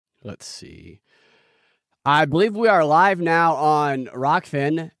Let's see. I believe we are live now on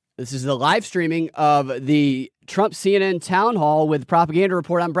Rockfin. This is the live streaming of the Trump CNN town hall with Propaganda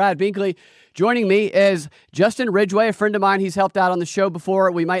Report. I'm Brad Binkley. Joining me is Justin Ridgeway, a friend of mine. He's helped out on the show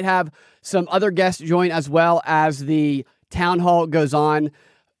before. We might have some other guests join as well as the town hall goes on.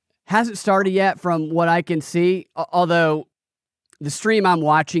 Hasn't started yet from what I can see, although the stream I'm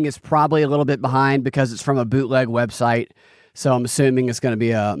watching is probably a little bit behind because it's from a bootleg website. So I'm assuming it's going to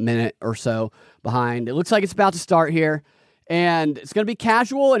be a minute or so behind. It looks like it's about to start here, and it's going to be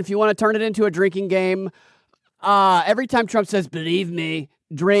casual. And if you want to turn it into a drinking game, every time Trump says, "Believe me,"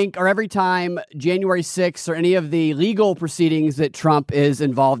 drink, or every time January 6th or any of the legal proceedings that Trump is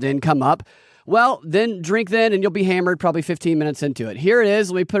involved in come up, well, then drink then, and you'll be hammered probably 15 minutes into it. Here it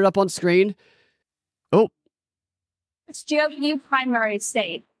is. Let me put it up on screen. Oh. It's GOP primary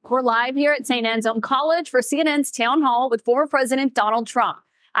state. We're live here at St. Anselm College for CNN's town hall with former President Donald Trump.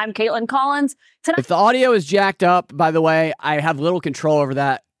 I'm Caitlin Collins. Tonight, if the audio is jacked up, by the way, I have little control over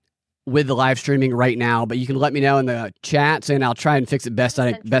that with the live streaming right now, but you can let me know in the chats and I'll try and fix it best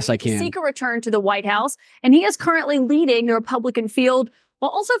I can. Seek a return to the White House, and he is currently leading the Republican field while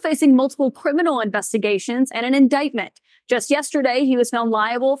also facing multiple criminal investigations and an indictment. Just yesterday, he was found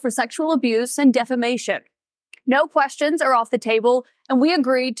liable for sexual abuse and defamation. No questions are off the table, and we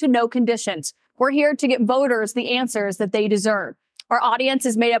agreed to no conditions. We're here to get voters the answers that they deserve. Our audience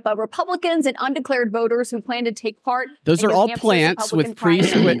is made up of Republicans and undeclared voters who plan to take part. Those are all plants with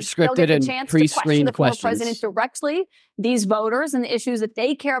pre-scripted and pre-screened questions. President directly, these voters and the issues that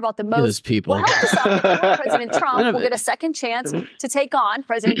they care about the most. Those people. Will help decide if President Trump will get a second chance to take on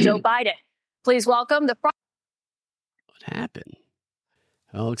President Joe Biden. Please welcome the. What happened?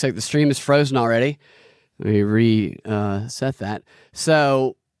 Well, it looks like the stream is frozen already. Let me reset that.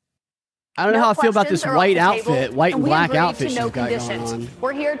 So I don't know how I feel about this white outfit, white and black outfit she's got going on.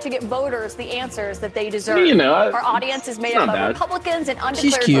 We're here to get voters the answers that they deserve. You know, our audience is made up of Republicans and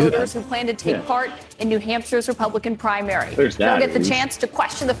undeclared voters who plan to take part in New Hampshire's Republican primary. They'll get the chance to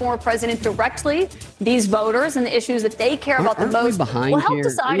question the former president directly. These voters and the issues that they care about the most will help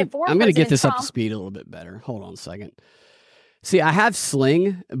decide if former I'm going to get this Trump up to speed a little bit better. Hold on a second. See, I have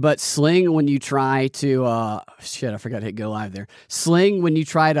Sling, but Sling, when you try to, I forgot to hit go live there. Sling, when you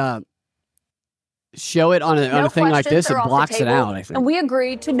try to show it on a thing like this, it blocks it out, I think. And we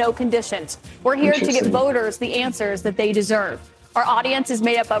agreed to no conditions. We're here to get voters the answers that they deserve. Our audience is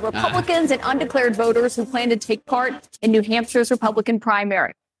made up of Republicans and undeclared voters who plan to take part in New Hampshire's Republican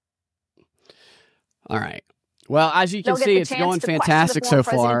primary. All right. Well, as you can see, it's going fantastic so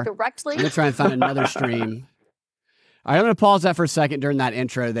far. I'm going to try and find another stream. All right, I'm going to pause that for a second during that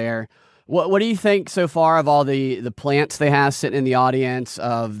intro there. What do you think so far of all the plants they have sitting in the audience,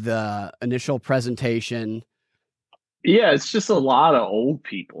 of the initial presentation? Yeah, it's just a lot of old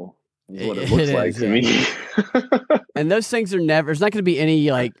people, is what it looks like to me. And those things are never, there's not going to be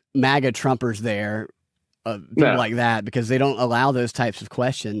any like MAGA Trumpers there, people like that, because they don't allow those types of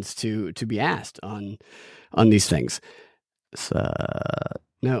questions to be asked on these things. So,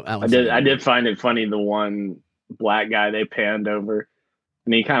 no, I did find it funny, the one black guy they panned over,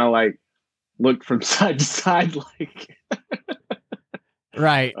 and he kind of like looked from side to side, like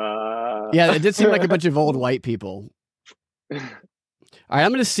right. Yeah, it did seem like a bunch of old white people. All right,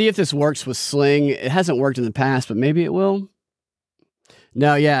 I'm going to see if this works with Sling. It hasn't worked in the past, but maybe it will.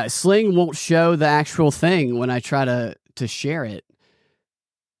 No, yeah, Sling won't show the actual thing when I try to share it.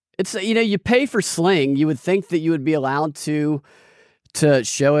 It's, you pay for Sling. You would think that you would be allowed to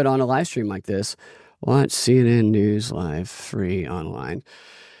show it on a live stream like this. Watch CNN News Live, free online.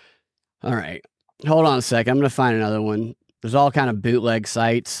 All right. Hold on a second. I'm going to find another one. There's all kind of bootleg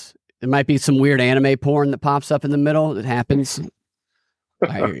sites. There might be some weird anime porn that pops up in the middle that happens. All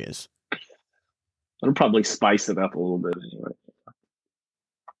right, here he is. It'll probably spice it up a little bit anyway.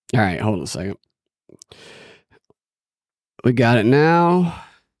 All right, hold on a second. We got it now.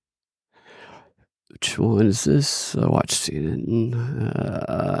 Which one is this? Watch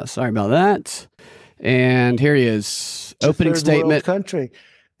CNN. Sorry about that. And here he is. Opening statement. World country.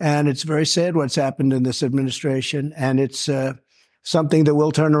 And it's very sad what's happened in this administration. And it's something that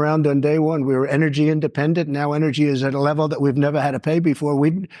will turn around on day one. We were energy independent. Now energy is at a level that we've never had to pay before.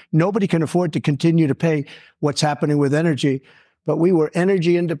 Nobody can afford to continue to pay what's happening with energy. But we were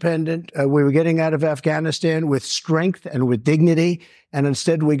energy independent. We were getting out of Afghanistan with strength and with dignity. And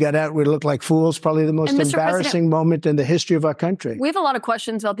instead we got out, we looked like fools, probably the most embarrassing moment in the history of our country. We have a lot of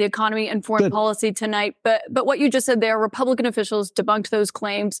questions about the economy and foreign policy tonight. But what you just said there, Republican officials debunked those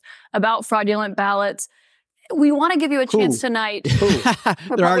claims about fraudulent ballots. We want to give you a chance tonight.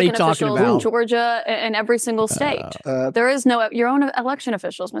 They're already talking officials about in Georgia and every single state. There is no your own election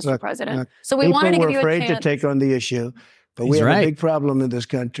officials, Mr. President. So we wanted to give you a chance. People were afraid to take on the issue. But we have a big problem in this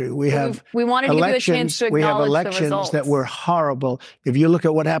country. We wanted to give you a chance to acknowledge we have the elections results. that were horrible. If you look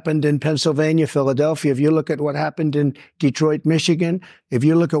at what happened in Pennsylvania, Philadelphia, if you look at what happened in Detroit, Michigan, if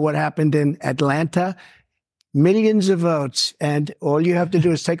you look at what happened in Atlanta, millions of votes. And all you have to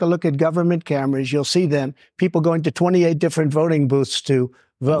do is take a look at government cameras. You'll see them. People going to 28 different voting booths to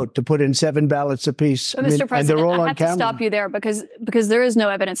vote, to put in 7 ballots apiece. But Mr. President, and they're all I on have camera. to stop you there because there is no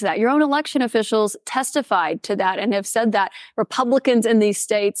evidence of that. Your own election officials testified to that and have said that Republicans in these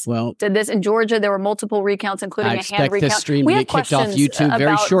states did this. In Georgia, there were multiple recounts, including a hand recount. This stream we to have get kicked off questions YouTube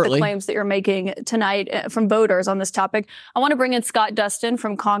very about shortly. the claims that you're making tonight from voters on this topic. I want to bring in Scott Dustin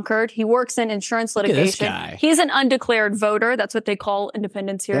from Concord. He works in insurance litigation. Look at this guy. He's an undeclared voter. That's what they call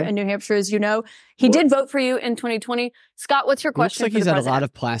independents here in New Hampshire, as you know. He did vote for you in 2020. Scott, what's your question? Looks like he's had a lot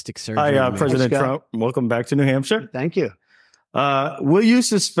of plastic surgery. Hi, President Trump. Welcome back to New Hampshire. Thank you. Will you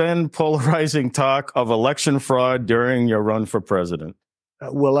suspend polarizing talk of election fraud during your run for president?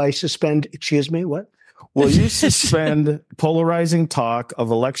 Will I suspend? Excuse me, what? Will you suspend polarizing talk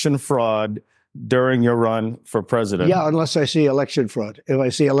of election fraud during your run for president? Yeah, unless I see election fraud. If I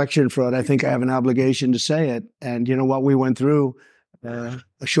see election fraud, I think I have an obligation to say it. And you know what we went through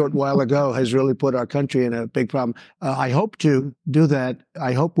a short while ago has really put our country in a big problem. I hope to do that.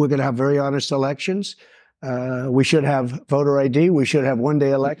 I hope we're going to have very honest elections. We should have voter ID. We should have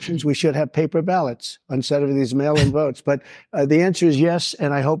one-day elections. We should have paper ballots instead of these mail-in votes. But the answer is yes,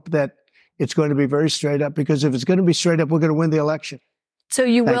 and I hope that it's going to be very straight up, because if it's going to be straight up, we're going to win the election. So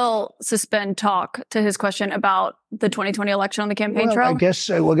you will suspend talk to his question about the 2020 election on the campaign trail? I guess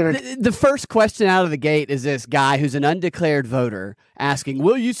we're going to... The first question out of the gate is this guy who's an undeclared voter asking,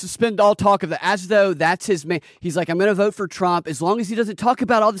 will you suspend all talk of that? As though that's his main... He's like, I'm going to vote for Trump as long as he doesn't talk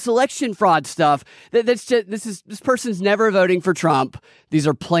about all this election fraud stuff. That's just, this person's never voting for Trump. These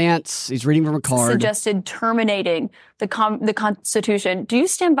are plants. He's reading from a card. Suggested terminating the Constitution. Do you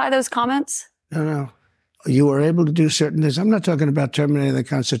stand by those comments? No. You were able to do certain things. I'm not talking about terminating the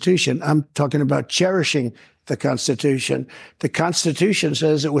Constitution. I'm talking about cherishing the Constitution. The Constitution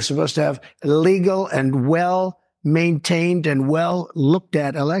says that we're supposed to have legal and well-maintained and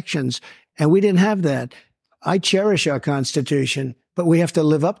well-looked-at elections, and we didn't have that. I cherish our Constitution, but we have to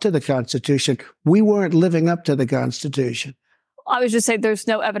live up to the Constitution. We weren't living up to the Constitution. I was just saying there's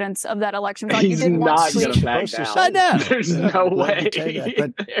no evidence of that election. He's not going to back down. I know. There's no way.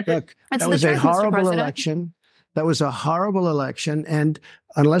 But look, that was a horrible election. That was a horrible election. And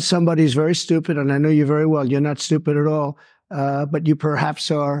unless somebody's very stupid, and I know you very well, you're not stupid at all, but you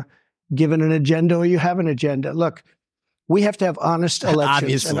perhaps are given an agenda, or you have an agenda. Look, we have to have honest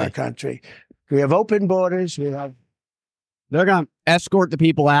elections in our country. We have open borders. They're going to escort the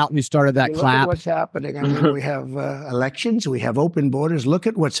people out who started that clap. Look at what's happening. I mean, we have elections. We have open borders. Look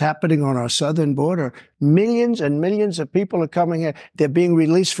at what's happening on our southern border. Millions and millions of people are coming in. They're being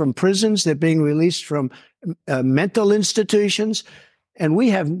released from prisons. They're being released from mental institutions. And we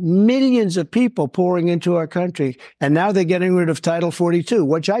have millions of people pouring into our country. And now they're getting rid of Title 42,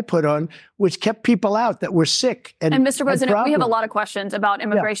 which I put on, which kept people out that were sick. And Mr. President, we have a lot of questions about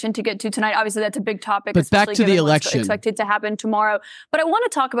immigration to get to tonight. Obviously, that's a big topic. But back to the election. Expected to happen tomorrow. But I want to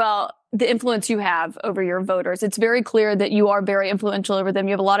talk about the influence you have over your voters. It's very clear that you are very influential over them.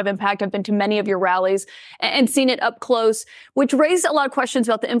 You have a lot of impact. I've been to many of your rallies and seen it up close, which raised a lot of questions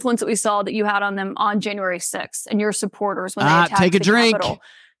about the influence that we saw that you had on them on January 6th and your supporters when they attacked take a the drink. Capitol.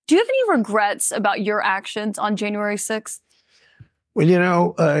 Do you have any regrets about your actions on January 6th? Well, you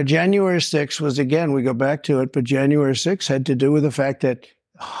know, January 6th was, again, we go back to it, but January 6th had to do with the fact that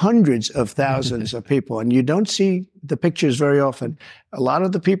hundreds of thousands of people, and you don't see the pictures very often. A lot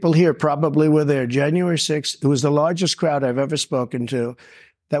of the people here probably were there. January 6th, it was the largest crowd I've ever spoken to.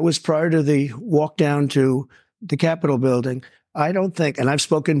 That was prior to the walk down to the Capitol building. I don't think, and I've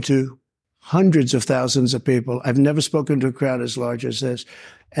spoken to hundreds of thousands of people. I've never spoken to a crowd as large as this.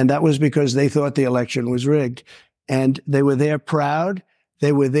 And that was because they thought the election was rigged. And they were there proud.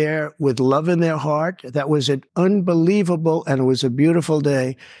 They were there with love in their heart. That was an unbelievable, and it was a beautiful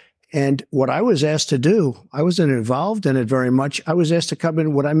day. And what I was asked to do, I wasn't involved in it very much. I was asked to come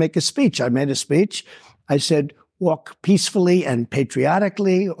in. Would I make a speech? I made a speech. I said, walk peacefully and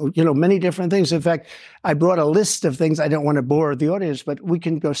patriotically, you know, many different things. In fact, I brought a list of things. I don't want to bore the audience, but we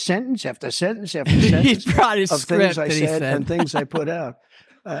can go sentence after sentence after sentence of things I said and things I put out.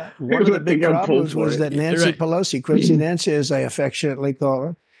 One of the big problems was that Nancy Pelosi, Crazy Nancy, as I affectionately call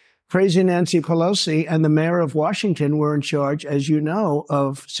her, crazy Nancy Pelosi and the mayor of Washington were in charge, as you know,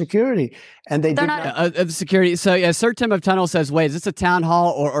 of security. And they They're did not. Of security. So, yeah, Sir Tim of Tunnel says, wait, is this a town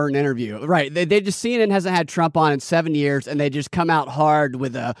hall or an interview? Right. They just, CNN hasn't had Trump on in 7 years, and they just come out hard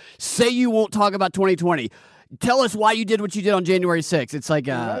with a, say you won't talk about 2020. Tell us why you did what you did on January 6th. It's like,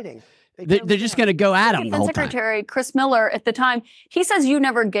 they're just going to go at him the whole time. Secretary Chris Miller, at the time, he says you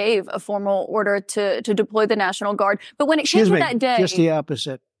never gave a formal order to deploy the National Guard. But when it came to that day... just the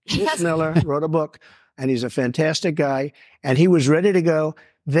opposite. Chris Miller wrote a book, and he's a fantastic guy, and he was ready to go.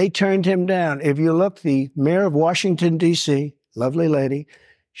 They turned him down. If you look, the mayor of Washington, D.C., lovely lady,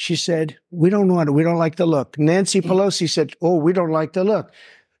 she said, we don't want it. We don't like the look. Nancy Pelosi said, oh, we don't like the look.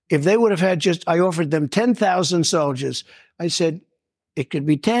 If they would have had I offered them 10,000 soldiers. I said, it could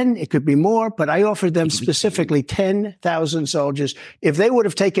be 10, it could be more, but I offered them specifically 10,000 soldiers. If they would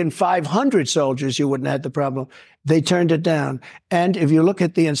have taken 500 soldiers, you wouldn't have had the problem. They turned it down. And if you look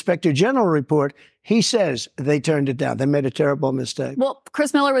at the Inspector General report, he says they turned it down. They made a terrible mistake. Well,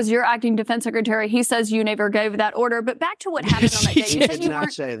 Chris Miller was your acting defense secretary. He says you never gave that order. But back to what happened on that day. He did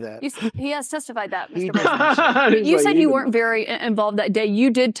not say that. He has testified that, Mr. President. You said you weren't very involved that day.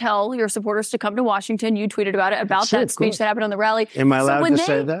 You did tell your supporters to come to Washington. You tweeted about it, about that speech that happened on the rally. Am I allowed to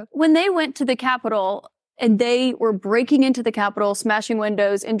say that? When they went to the Capitol and they were breaking into the Capitol, smashing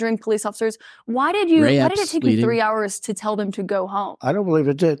windows, injuring police officers, why did it take you 3 hours to tell them to go home? I don't believe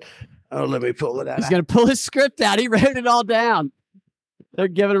it did. Oh, let me pull it out. He's going to pull his script out. He wrote it all down. They're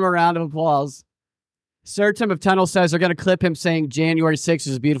giving him a round of applause. Sir Tim of Tunnel says they're going to clip him saying January 6th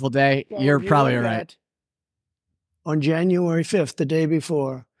is a beautiful day. Well, You're probably right. On January 5th, the day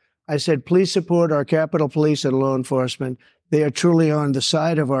before, I said, please support our Capitol Police and law enforcement. They are truly on the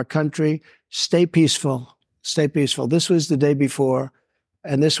side of our country. Stay peaceful. Stay peaceful. This was the day before,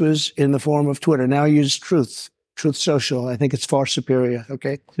 and this was in the form of Twitter. Now I use Truth Social. I think it's far superior.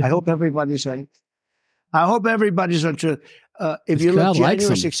 Okay. I hope everybody's on. I hope everybody's on Truth. If you look, January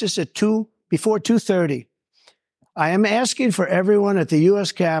 6th at before 2:30. I am asking for everyone at the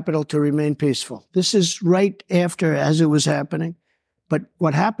U.S. Capitol to remain peaceful. This is right after, as it was happening. But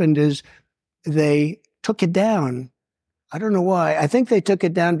what happened is they took it down. I don't know why. I think they took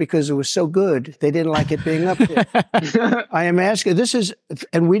it down because it was so good. They didn't like it being up there. I am asking,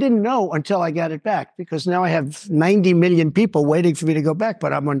 and we didn't know until I got it back, because now I have 90 million people waiting for me to go back,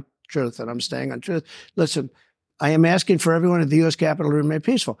 but I'm on Truth and I'm staying on Truth. Listen, I am asking for everyone at the U.S. Capitol to remain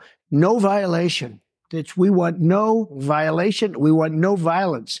peaceful. No violation. We want no violation. We want no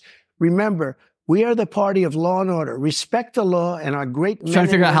violence. Remember, we are the party of law and order. Respect the law and our great men. Trying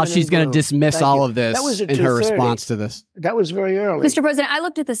to figure out how she's going to dismiss all of this in her response to this. That was very early. Mr. President, I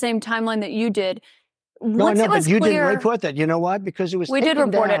looked at the same timeline that you did. But you didn't report that. You know why? Because it was We did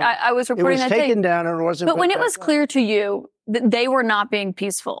report it. I was reporting that it was taken down and it wasn't. But when it was clear to you that they were not being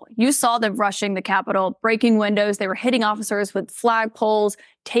peaceful, you saw them rushing the Capitol, breaking windows. They were hitting officers with flagpoles,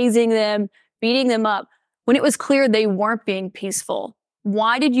 tasing them, beating them up. When it was clear they weren't being peaceful,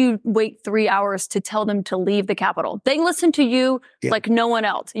 why did you wait 3 hours to tell them to leave the Capitol? They listen to you like no one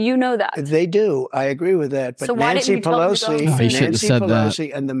else. You know that. They do. I agree with that. But so why Nancy didn't you tell them to go? Nancy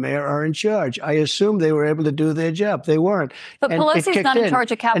Pelosi and the mayor are in charge. I assume they were able to do their job. They weren't. But Pelosi's not in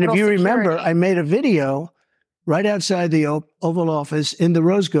charge of Capitol And if you security. remember, I made a video right outside the Oval Office in the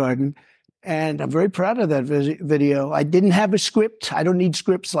Rose Garden. And I'm very proud of that video. I didn't have a script. I don't need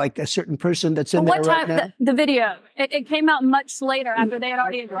scripts like a certain person that's in there right now. The video? It came out much later after they had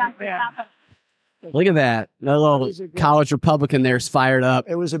already attacked the Capitol. Look at that. The little college Republican there's fired up.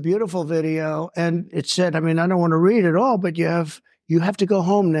 It was a beautiful video. And it said, I mean, I don't want to read it all, but you have to go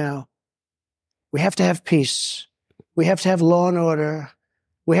home now. We have to have peace. We have to have law and order.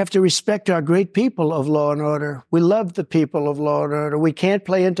 We have to respect our great people of law and order. We love the people of law and order. We can't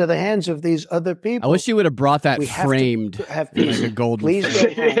play into the hands of these other people. I wish you would have brought that framed like a golden. Please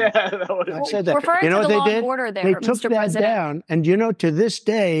go home. I said that. Referring you know to the what law they did? and order there, they took Mr. that President. down, and to this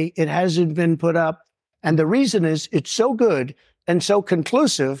day, it hasn't been put up. And the reason is it's so good and so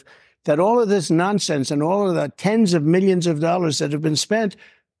conclusive that all of this nonsense and all of the tens of millions of dollars that have been spent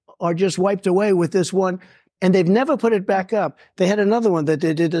are just wiped away with this one. And they've never put it back up. They had another one that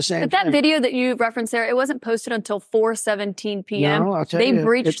they did the same thing. But that video that you referenced there, it wasn't posted until 4:17 p.m. No, I'll tell you. They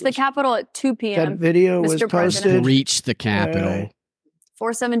breached the Capitol at 2 p.m. That video was posted. Breached the Capitol.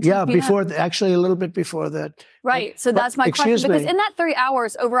 4:17 Yeah, p.m. Actually a little bit before that. Right. So that's my question. Because in that 3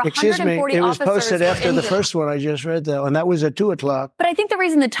 hours, over 140 it was officers posted after were the injured. first one I just read, though, and that was at 2:00. But I think the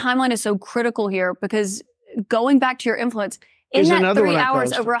reason the timeline is so critical here, because going back to your influence, in Here's that another 3 one I hours,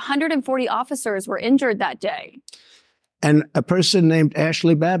 posted. over 140 officers were injured that day. And a person named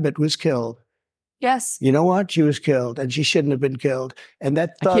Ashley Babbitt was killed. Yes. You know what? She was killed, and she shouldn't have been killed. And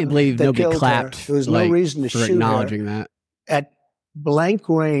that I can't believe that nobody killed clapped. Her, there was no reason to for shoot acknowledging her. that. At blank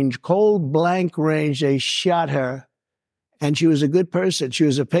range, cold blank range, they shot her, and she was a good person. She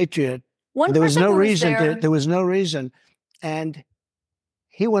was a patriot. One There was person no who was reason. there- There was no reason, and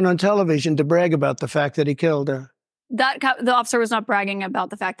he went on television to brag about the fact that he killed her. The officer was not bragging about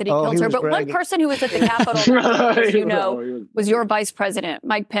the fact that he Oh, killed he her, was but bragging. one person who was at the Capitol, as you know, was your vice president,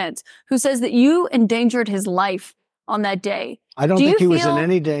 Mike Pence, who says that you endangered his life on that day. I don't Do think you he was in feel,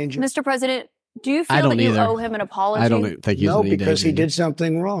 any danger. Mr. President, do you I feel don't that you either. owe him an apology? I don't think he's No, in any because he danger. did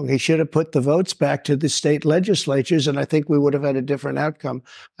something wrong. He should have put the votes back to the state legislatures, and I think we would have had a different outcome.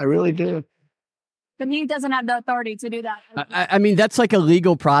 I really do. But he doesn't have the authority to do that. I mean, that's like a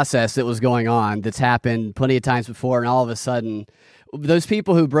legal process that was going on that's happened plenty of times before, and all of a sudden, those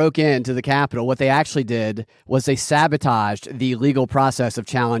people who broke into the Capitol, what they actually did was they sabotaged the legal process of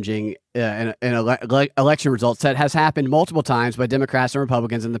challenging election results that has happened multiple times by Democrats and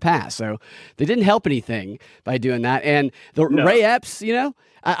Republicans in the past. So they didn't help anything by doing that. And Ray Epps, you know,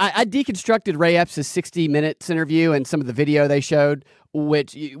 I deconstructed Ray Epps' 60 Minutes interview and some of the video they showed,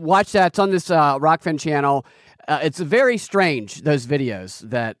 which watch that. It's on this Rockfin channel. It's very strange, those videos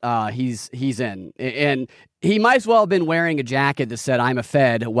that he's in. And he might as well have been wearing a jacket that said, "I'm a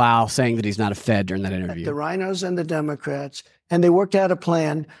Fed," while saying that he's not a Fed during that interview. The rhinos and the Democrats, and they worked out a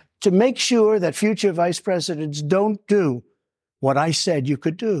plan to make sure that future vice presidents don't do what I said you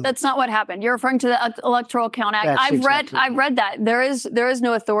could do. That's not what happened. You're referring to the Electoral Count Act. That's I've read that. There is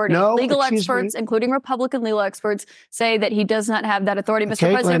no authority. No, legal excuse experts, me. including Republican legal experts, say that he does not have that authority, Mr.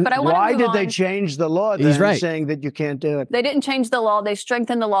 Caitlin, President. But I want why to move did they on. change the law He's then, right. saying that you can't do it? They didn't change the law. They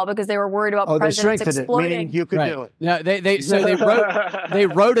strengthened the law because they were worried about Oh, they presidents strengthened it, exploiting. meaning you could do it. No, they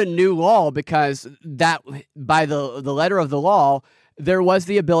wrote a new law because that by the letter of the law, there was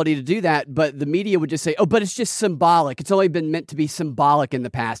the ability to do that, but the media would just say, "Oh, but it's just symbolic. It's only been meant to be symbolic in the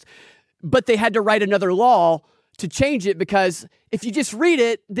past." But they had to write another law to change it because if you just read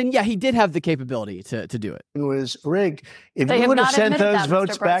it, then yeah, he did have the capability to do it. It was rigged. If They you have would have not sent admitted those that,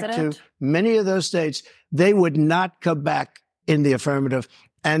 votes Mr. back to President. many of those states, they would not come back in the affirmative.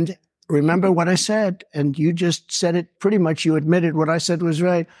 And remember what I said, and you just said it pretty much. You admitted what I said was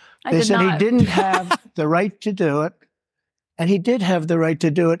right. I They did said not. he didn't have the right to do it. And he did have the right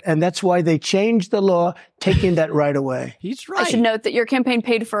to do it. And that's why they changed the law, taking that right away. He's I right. should note that your campaign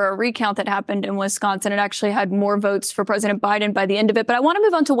paid for a recount that happened in Wisconsin. It actually had more votes for President Biden by the end of it. But I want to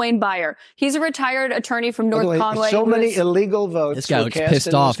move on to Wayne Byer. He's a retired attorney from By the North way, Conway. so who many is- illegal votes This guy were looks cast pissed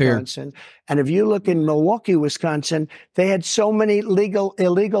in off here. Wisconsin. And if you look in Milwaukee, Wisconsin, they had so many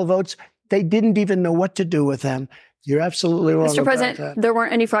illegal votes, they didn't even know what to do with them. You're absolutely wrong Mr. about President, that. there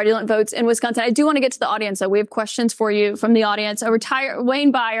weren't any fraudulent votes in Wisconsin. I do want to get to the audience, though. We have questions for you from the audience.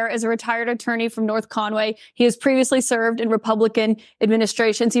 Wayne Byer is a retired attorney from North Conway. He has previously served in Republican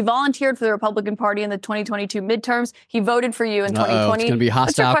administrations. He volunteered for the Republican Party in the 2022 midterms. He voted for you in 2020. It's going to be a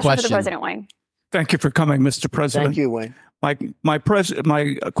What's your hostile question for the question. President, Wayne? Thank you for coming, Mr. President. Thank you, Wayne. My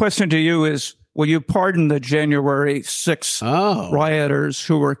question to you is, will you pardon the January 6 rioters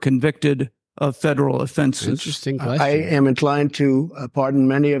who were convicted of federal offenses? Interesting question. I am inclined to pardon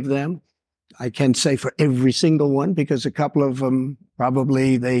many of them. I can't say for every single one because a couple of them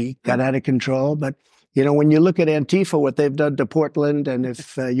probably they got out of control. But, you know, when you look at Antifa, what they've done to Portland, and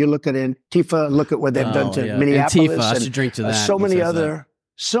if you look at Antifa, look at what they've done to Minneapolis. Antifa, I and, should drink to that.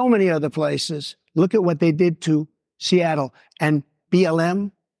 so many other places. Look at what they did to Seattle and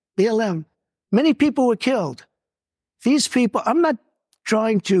BLM. Many people were killed. These people, I'm not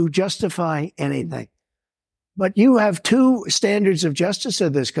trying to justify anything, but you have two standards of justice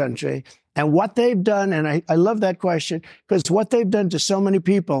in this country, and what they've done, and I love that question, because what they've done to so many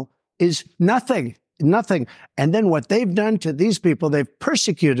people is nothing. And then what they've done to these people, they've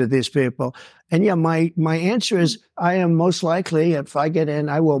persecuted these people. And yeah, my answer is I am most likely, if I get in,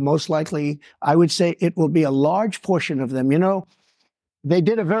 I would say it will be a large portion of them. You know, they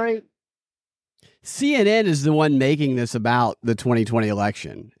did a very... CNN is the one making this about the 2020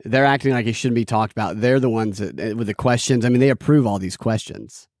 election. They're acting like it shouldn't be talked about. They're the ones that, with the questions. I mean, they approve all these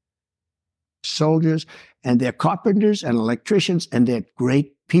questions. Soldiers, and they're carpenters and electricians, and they're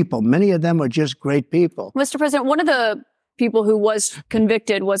great people. Many of them are just great people. Mr. President, one of the people who was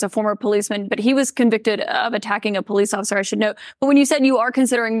convicted was a former policeman, but he was convicted of attacking a police officer, I should note. But when you said you are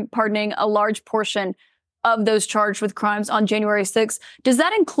considering pardoning a large portion of those charged with crimes on January 6th, does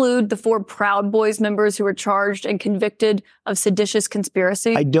that include the 4 Proud Boys members who were charged and convicted of seditious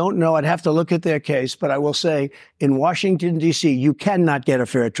conspiracy? I don't know. I'd have to look at their case, but I will say in Washington, D.C., you cannot get a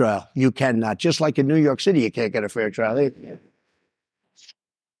fair trial. You cannot. Just like in New York City, you can't get a fair trial.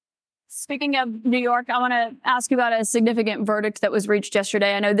 Speaking of New York, I want to ask you about a significant verdict that was reached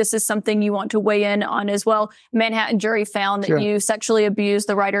yesterday. I know this is something you want to weigh in on as well. Manhattan jury found that you sexually abused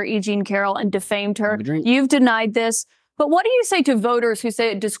the writer E. Jean Carroll and defamed her. You've denied this. But what do you say to voters who say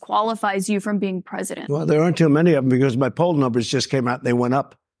it disqualifies you from being president? Well, there aren't too many of them because my poll numbers just came out and they went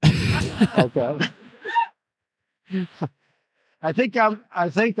up. Okay. I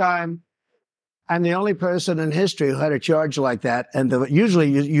think I'm the only person in history who had a charge like that. And usually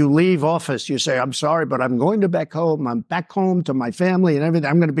you leave office, you say, I'm sorry, but I'm going to back home. I'm back home to my family and everything.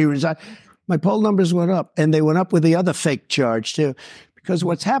 I'm going to be resigned. My poll numbers went up, and they went up with the other fake charge too. Because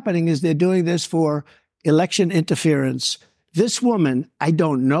what's happening is they're doing this for election interference. This woman, I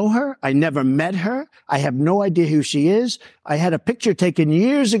don't know her. I never met her. I have no idea who she is. I had a picture taken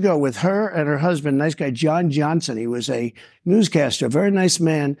years ago with her and her husband, nice guy, John Johnson. He was a newscaster, a very nice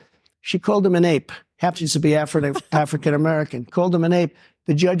man. She called him an ape. Happens to be African-American. Called him an ape.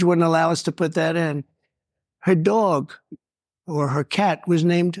 The judge wouldn't allow us to put that in. Her dog or her cat was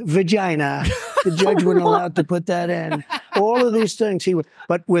named Vagina. The judge wouldn't allow to put that in. All of these things.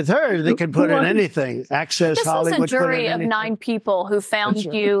 But with her, they could put in anything. Access this Hollywood. This was a jury of 9 people who found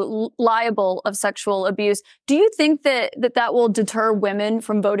you liable of sexual abuse. Do you think that will deter women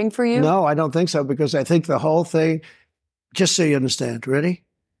from voting for you? No, I don't think so, because I think the whole thing, just so you understand, ready?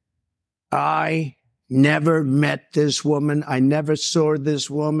 I never met this woman. I never saw this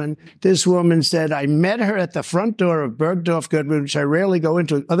woman. This woman said, I met her at the front door of Bergdorf Goodman, which I rarely go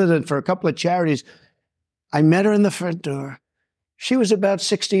into other than for a couple of charities. I met her in the front door. She was about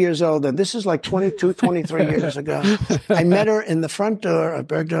 60 years old, and this is like 22, 23 years ago. I met her in the front door of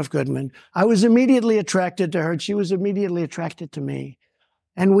Bergdorf Goodman. I was immediately attracted to her, and she was immediately attracted to me.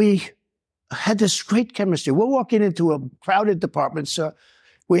 And we had this great chemistry. We're walking into a crowded department store.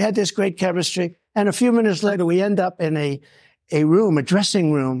 We had this great chemistry, and a few minutes later, we end up in a room, a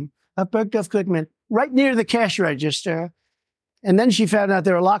dressing room of Bergdorf Goodman, right near the cash register. And then she found out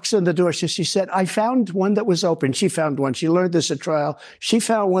there were locks on the door. So she said, I found one that was open. She found one. She learned this at trial. She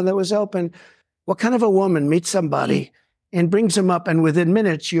found one that was open. What kind of a woman meets somebody and brings them up, and within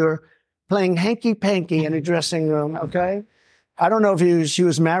minutes, you're playing hanky-panky in a dressing room, okay? I don't know if she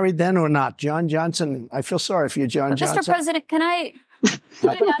was married then or not. John Johnson, I feel sorry for you, John Johnson. Mr. President, can I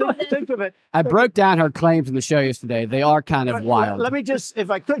think of it. I broke down her claims in the show yesterday. They are kind of wild. Let me just,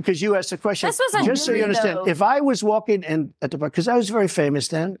 if I could, because you asked the question. This was a just so you understand, if I was walking in at the bar, because I was very famous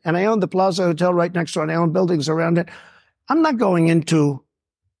then, and I owned the Plaza Hotel right next door, and I owned buildings around it, I'm not going into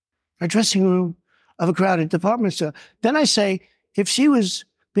a dressing room of a crowded department store. Then I say, if she was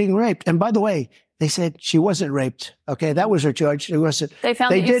being raped, and by the way, they said she wasn't raped. Okay, that was her charge. It wasn't. They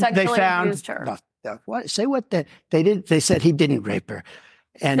found that you sexually abused her. What? Say what? They did. They said he didn't rape her,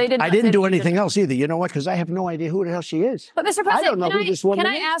 and I didn't do anything else either. You know what? Because I have no idea who the hell she is. But Mr. President, I don't know who this woman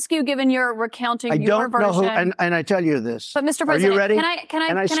is. Can I ask you, given your recounting your version? I don't know who, and I tell you this. But Mr. President, are you ready?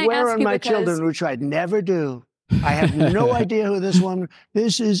 Can I swear ask on you my children, which I'd never do. I have no idea who this woman.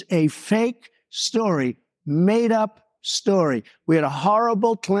 This is a fake story, made up story. We had a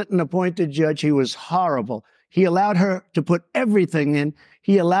horrible Clinton-appointed judge. He was horrible. He allowed her to put everything in.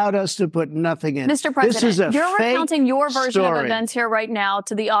 He allowed us to put nothing in. Mr. President, this is a you're fake recounting your version story. of events here right now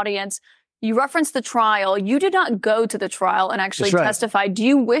to the audience. You referenced the trial. You did not go to the trial and actually testify. Do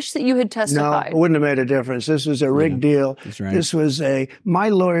you wish that you had testified? No, it wouldn't have made a difference. This was a rigged deal. That's right. This was my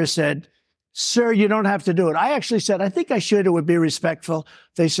lawyer said, sir, you don't have to do it. I actually said, I think I should. It would be respectful.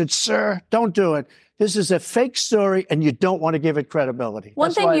 They said, sir, don't do it. This is a fake story, and you don't want to give it credibility.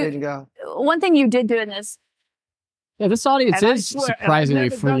 That's why I didn't go. One thing you did do in this. Yeah, this audience is surprisingly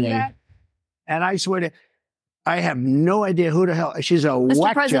friendly. And I swear to, I have no idea who the hell. She's a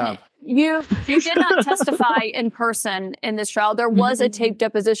whack job. You did not testify in person in this trial. There was a taped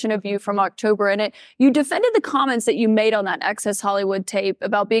deposition of you from October in it. You defended the comments that you made on that Access Hollywood tape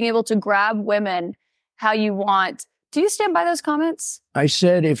about being able to grab women how you want. Do you stand by those comments? I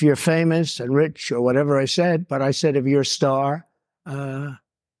said, if you're famous and rich or whatever I said, but I said, if you're a star,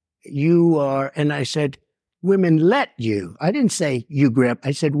 you are, and I said, women let you. I didn't say you grab.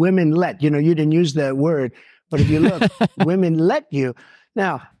 I said, women let. You didn't use that word, but if you look, women let you.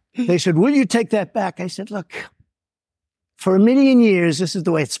 Now, they said, will you take that back? I said, look, for 1,000,000 years, this is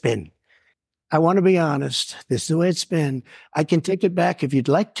the way it's been. I want to be honest. This is the way it's been. I can take it back if you'd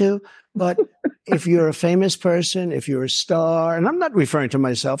like to, but if you're a famous person, if you're a star, and I'm not referring to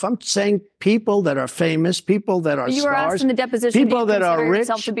myself, I'm saying people that are famous, people that are you were stars, asked in the deposition, people that are rich,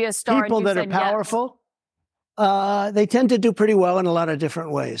 to be a star, people that are powerful, they tend to do pretty well in a lot of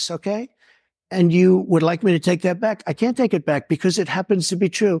different ways, okay? And you would like me to take that back? I can't take it back because it happens to be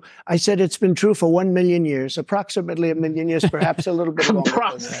true. I said it's been true for 1 million years, approximately 1 million years, perhaps a little bit longer.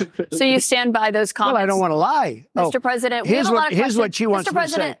 So you stand by those comments? Well, I don't want to lie. Mr. President, here's what she wants Mr. me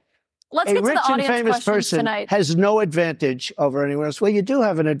President, to say. Let's get to the audience rich and famous questions person tonight. has no advantage over anyone else. Well, you do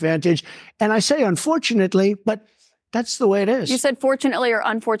have an advantage. And I say unfortunately, but that's the way it is. You said fortunately or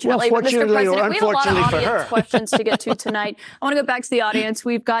unfortunately. Well, fortunately Mr. President, or unfortunately we have a lot of for audience her. questions to get to tonight. I want to go back to the audience.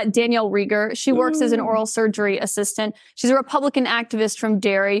 We've got Danielle Rieger. She works as an oral surgery assistant. She's a Republican activist from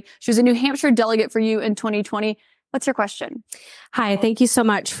Derry. She was a New Hampshire delegate for you in 2020. What's your question? Hi, thank you so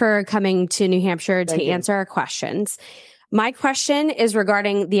much for coming to New Hampshire to answer our questions. My question is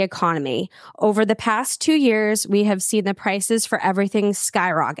regarding the economy. Over the past 2 years, we have seen the prices for everything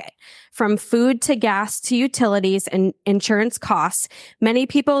skyrocket. From food to gas to utilities and insurance costs, many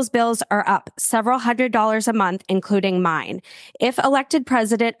people's bills are up several $100s a month, including mine. If elected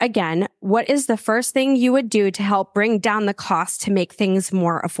president again, what is the first thing you would do to help bring down the cost to make things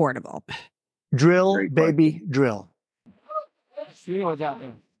more affordable? Drill, baby, drill.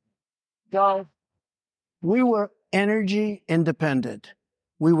 So we were energy independent.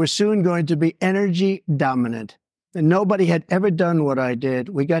 We were soon going to be energy dominant. And nobody had ever done what I did.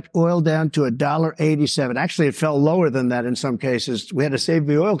 We got oil down to $1.87. Actually, it fell lower than that in some cases. We had to save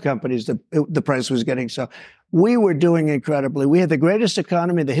the oil companies. The price was getting so. We were doing incredibly. We had the greatest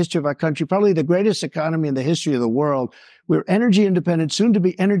economy in the history of our country, probably the greatest economy in the history of the world. We were energy independent, soon to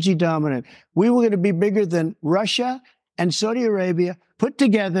be energy dominant. We were going to be bigger than Russia and Saudi Arabia put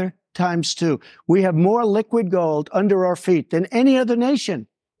together ×2. We have more liquid gold under our feet than any other nation.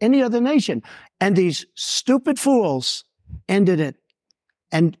 And these stupid fools ended it.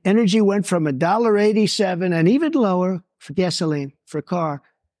 And energy went from $1.87 and even lower for gasoline, for a car.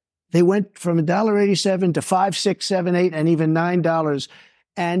 They went from $1.87 to $5, $6, $7, $8, and even $9.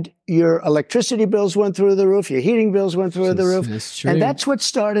 And your electricity bills went through the roof. Your heating bills went through the roof. That's true. And that's what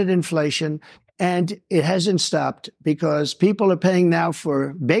started inflation. And it hasn't stopped because people are paying now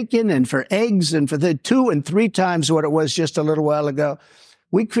for bacon and for eggs and for the 2 and 3 times what it was just a little while ago.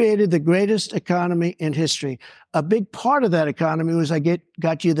 We created the greatest economy in history. A big part of that economy was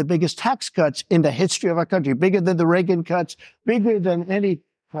got you the biggest tax cuts in the history of our country, bigger than the Reagan cuts, bigger than any.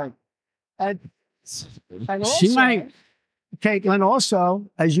 And also, Caitlin, also,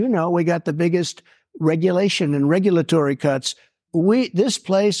 as you know, we got the biggest regulation and regulatory cuts. This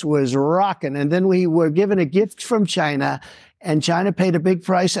place was rocking. And then we were given a gift from China, and China paid a big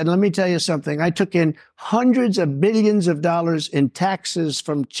price. And let me tell you something. I took in hundreds of billions of dollars in taxes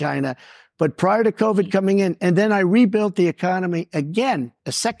from China. But prior to COVID coming in, and then I rebuilt the economy again,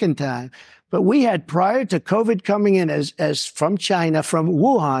 a second time. But we had, prior to COVID coming in as from China, from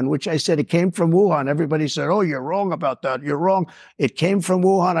Wuhan, which I said it came from Wuhan. Everybody said, oh, you're wrong about that. You're wrong. It came from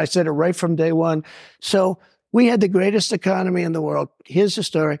Wuhan. I said it right from day one. So we had the greatest economy in the world. Here's the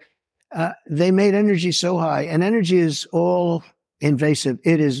story. They made energy so high, and energy is all invasive.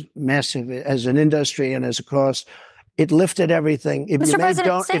 It is massive as an industry and as a cost. It lifted everything. If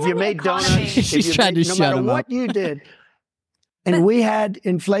you made donuts, no matter what you did. And we had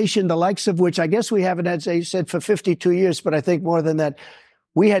inflation, the likes of which I guess we haven't had, as you said, for 52 years, but I think more than that.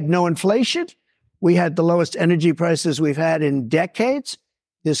 We had no inflation. We had the lowest energy prices we've had in decades.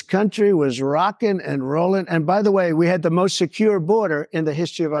 This country was rocking and rolling. And by the way, we had the most secure border in the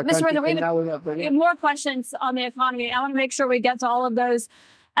history of our country. Mr. President, we have more questions on the economy. I want to make sure we get to all of those.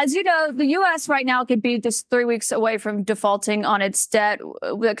 As you know, the U.S. right now could be just 3 weeks away from defaulting on its debt.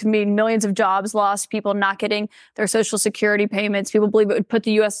 That could mean millions of jobs lost, people not getting their Social Security payments. People believe it would put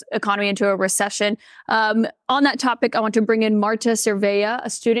the U.S. economy into a recession. On that topic, I want to bring in Marta Cervella, a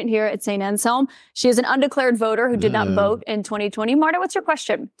student here at St. Anselm. She is an undeclared voter who did not vote in 2020. Marta, what's your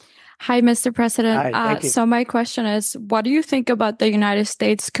question? Hi, Mr. President. Hi, thank you. So my question is, what do you think about the United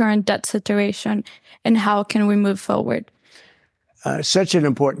States' current debt situation, and how can we move forward? Such an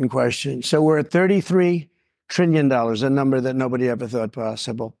important question. So we're at $33 trillion, a number that nobody ever thought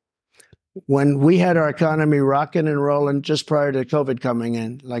possible. When we had our economy rocking and rolling just prior to COVID coming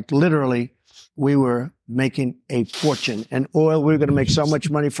in, like literally, we were making a fortune. And oil, we were going to make so much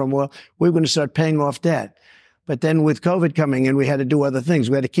money from oil, we were going to start paying off debt. But then with COVID coming in, we had to do other things.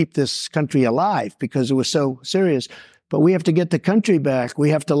 We had to keep this country alive because it was so serious. But we have to get the country back. We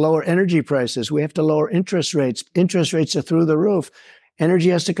have to lower energy prices. We have to lower interest rates. Interest rates are through the roof. Energy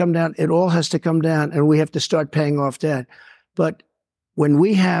has to come down. It all has to come down, and we have to start paying off debt. But when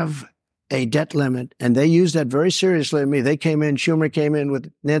we have a debt limit, and they use that very seriously. Schumer came in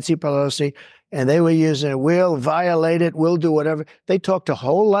with Nancy Pelosi, And they were using, we'll violate it, we'll do whatever. They talked a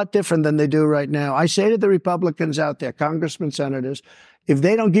whole lot different than they do right now. I say to the Republicans out there, congressmen, senators, if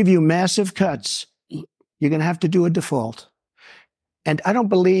they don't give you massive cuts, you're going to have to do a default. And I don't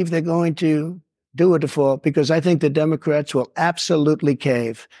believe they're going to do a default because I think the Democrats will absolutely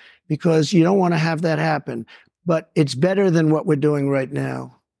cave because you don't want to have that happen. But it's better than what we're doing right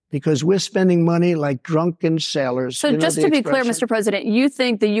now because we're spending money like drunken sailors. So just to be clear, Mr. President, you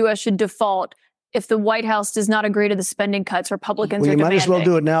think the U.S. should default if the White House does not agree to the spending cuts Republicans are demanding? You might as well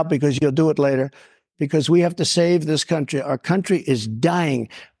do it now because you'll do it later. Because we have to save this country. Our country is dying.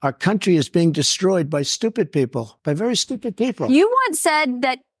 Our country is being destroyed by stupid people, by very stupid people. You once said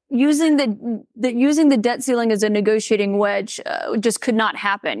that using the debt ceiling as a negotiating wedge just could not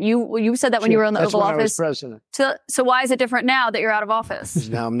happen. You said that when you were in the Oval Office. I was president. So why is it different now that you're out of office? Because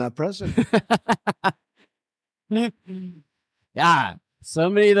now I'm not president. Yeah.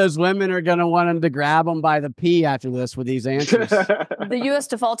 So many of those women are going to want him to grab them by the pee after this with these answers. The U.S.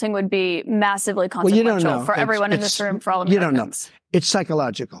 defaulting would be massively consequential for everyone in this room, for all Americans. You don't know. It's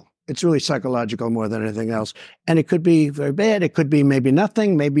psychological. It's really psychological more than anything else. And it could be very bad. It could be maybe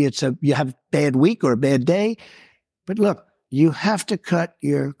nothing. Maybe you have a bad week or a bad day. But look, you have to cut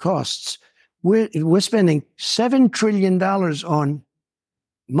your costs. We're spending $7 trillion on,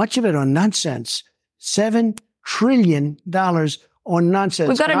 much of it on nonsense. $7 trillion on nonsense.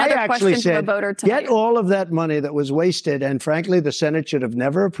 We've got another question from a voter tonight. Get all of that money that was wasted, and frankly, the Senate should have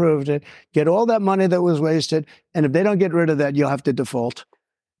never approved it. Get all that money that was wasted, and if they don't get rid of that, you'll have to default.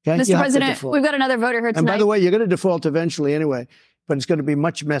 Okay? Mr. President, we've got another voter here tonight. And by the way, you're going to default eventually anyway, but it's going to be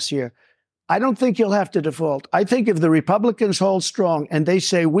much messier. I don't think you'll have to default. I think if the Republicans hold strong and they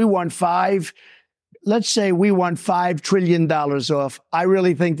say we want let's say we want $5 trillion off, I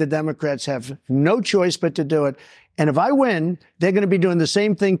really think the Democrats have no choice but to do it. And if I win, they're going to be doing the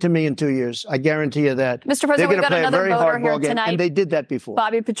same thing to me in 2 years. I guarantee you that. Mr. President, we've got another voter here tonight. And they did that before.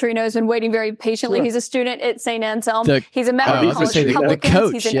 Bobby Petrino has been waiting very patiently. Sure. He's a student at St. Anselm. He's a member of College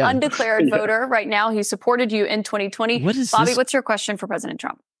Republicans. He's an undeclared voter right now. He supported you in 2020. Bobby, what's your question for President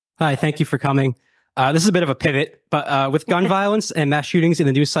Trump? Hi, thank you for coming. This is a bit of a pivot, but with gun violence and mass shootings in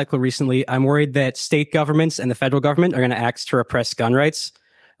the news cycle recently, I'm worried that state governments and the federal government are going to act to repress gun rights.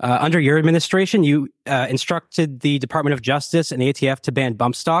 Under your administration, you instructed the Department of Justice and ATF to ban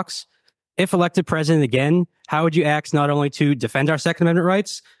bump stocks. If elected president again, how would you act not only to defend our Second Amendment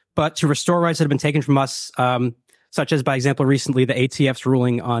rights, but to restore rights that have been taken from us, such as, by example, recently the ATF's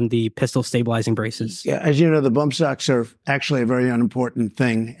ruling on the pistol stabilizing braces? Yeah, as you know, the bump stocks are actually a very unimportant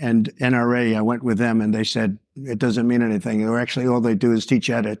thing. And NRA, I went with them and they said it doesn't mean anything. Or actually, all they do is teach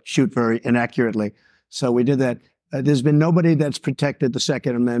you how to shoot very inaccurately. So we did that. There's been nobody that's protected the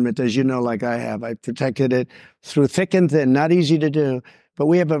Second Amendment, as you know, like I have. I protected it through thick and thin, not easy to do. But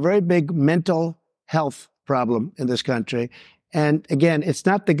we have a very big mental health problem in this country. And again, it's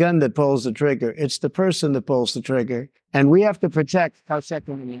not the gun that pulls the trigger. It's the person that pulls the trigger. And we have to protect our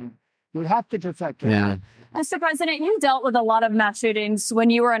Second Amendment. We have to protect it. Yeah. Mr. President, you dealt with a lot of mass shootings when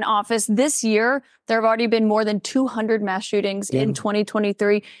you were in office. This year, there have already been more than 200 mass shootings in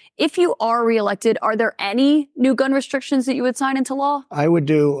 2023. If you are reelected, are there any new gun restrictions that you would sign into law? I would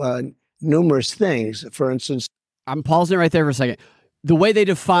do numerous things. For instance, I'm pausing it right there for a second. The way they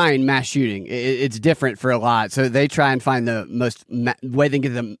define mass shooting, it's different for a lot. So they try and find the way they can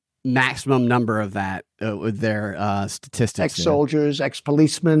get the maximum number of that with their statistics. Ex-soldiers,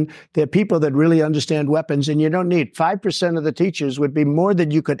 ex-policemen. They're people that really understand weapons, and you don't need 5% of the teachers would be more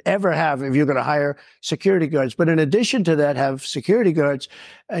than you could ever have if you're going to hire security guards. But in addition to that, have security guards.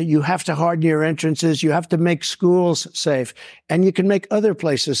 You have to harden your entrances. You have to make schools safe, and you can make other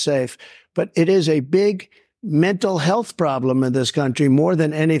places safe. But it is a big mental health problem in this country more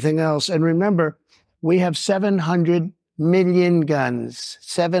than anything else. And remember, we have 700 million guns,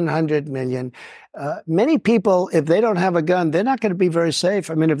 700 million. Many people, if they don't have a gun, they're not going to be very safe.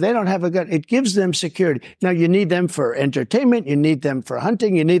 I mean, if they don't have a gun, it gives them security. Now, you need them for entertainment. You need them for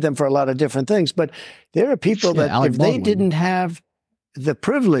hunting. You need them for a lot of different things. But there are people that if they didn't have the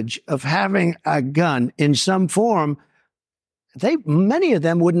privilege of having a gun in some form, many of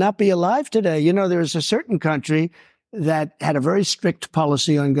them would not be alive today. You know, there's a certain country that had a very strict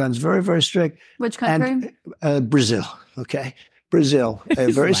policy on guns, very, very strict. Which country? And, Brazil. Okay. Brazil.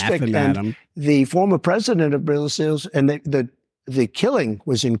 Very strict. And the former president of Brazil, and the killing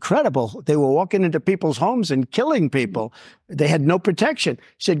was incredible. They were walking into people's homes and killing people. They had no protection.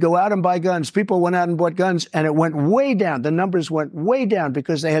 He said, go out and buy guns. People went out and bought guns, and it went way down. The numbers went way down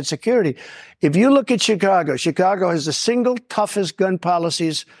because they had security. If you look at Chicago, Chicago has the single toughest gun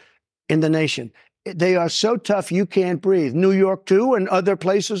policies in the nation. They are so tough you can't breathe. New York, too, and other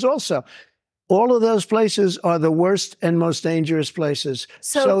places also. all of those places are the worst and most dangerous places.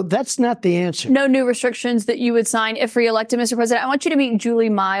 So that's not the answer. No new restrictions that you would sign if reelected, Mr. President. I want you to meet Julie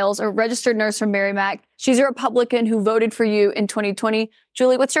Miles, a registered nurse from Merrimack. She's a Republican who voted for you in 2020.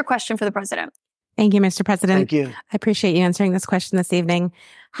 Julie, what's your question for the president? Thank you, Mr. President. Thank you. I appreciate you answering this question this evening.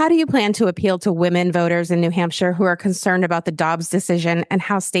 How do you plan to appeal to women voters in New Hampshire who are concerned about the Dobbs decision and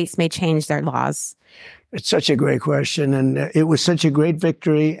how states may change their laws? It's such a great question, and it was such a great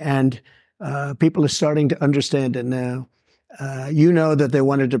victory, and people are starting to understand it now. You know that they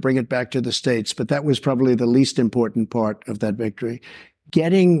wanted to bring it back to the states, but that was probably the least important part of that victory.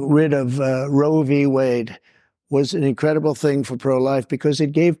 Getting rid of Roe v. Wade was an incredible thing for pro-life because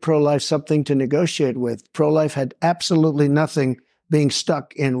it gave pro-life something to negotiate with. Pro-life had absolutely nothing being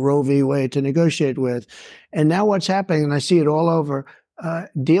stuck in Roe v. Wade to negotiate with. And now what's happening, and I see it all over,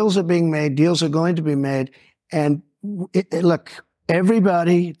 deals are being made, deals are going to be made. And look,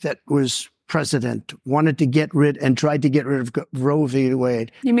 everybody that was president wanted to get rid and tried to get rid of Roe v.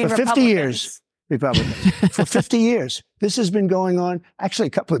 Wade. You mean for 50 years. Republicans. For 50 years. This has been going on. Actually,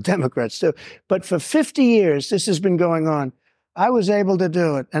 a couple of Democrats too. But for 50 years, this has been going on. I was able to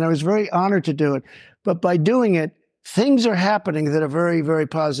do it, and I was very honored to do it. But by doing it, things are happening that are very, very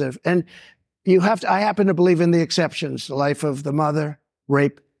positive. And I happen to believe in the exceptions, the life of the mother,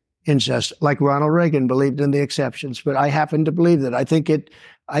 rape, incest, like Ronald Reagan believed in the exceptions. But I happen to believe that. I think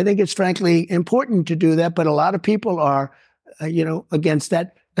it's frankly important to do that. But a lot of people are, against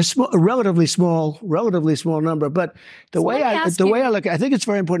that. A relatively small number. But the way I look, I think it's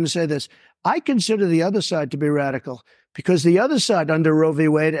very important to say this. I consider the other side to be radical because the other side, under Roe v.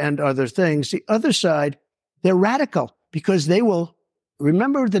 Wade and other things, the other side, they're radical because they will.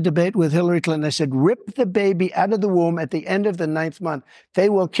 Remember the debate with Hillary Clinton? I said, rip the baby out of the womb at the end of the 9th month. They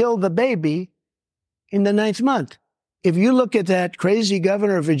will kill the baby in the 9th month. If you look at that crazy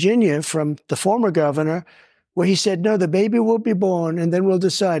governor of Virginia from the former governor, where he said, no, the baby will be born, and then we'll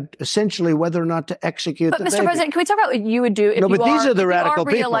decide essentially whether or not to execute the baby. But, Mr. President, can we talk about what you would do if these are the radical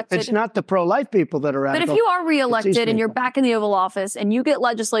people. It's not the pro-life people that are radical. But if you are reelected and you're back in the Oval Office and you get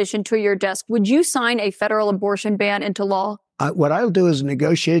legislation to your desk, would you sign a federal abortion ban into law? What I'll do is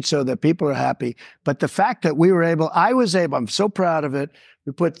negotiate so that people are happy. But the fact that I was able, I'm so proud of it.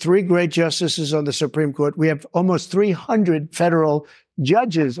 We put 3 great justices on the Supreme Court. We have almost 300 federal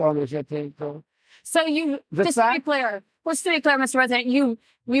judges on the Supreme Court. So just to be clear, Mr. President, you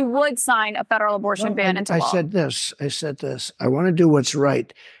would sign a federal abortion ban into law. I said this. I want to do what's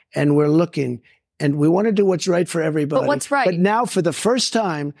right. And we're looking, and we want to do what's right for everybody. But what's right? But now, for the first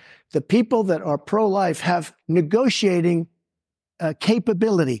time, the people that are pro-life have negotiating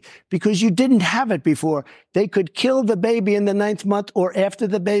capability because you didn't have it before. They could kill the baby in the 9th month or after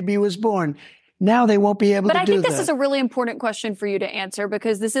the baby was born. Now they won't be able to do that. But I think this is a really important question for you to answer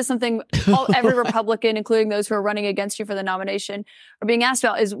because this is something every Republican, including those who are running against you for the nomination, are being asked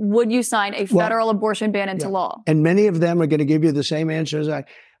about is, would you sign a federal abortion ban into law? And many of them are going to give you the same answer as I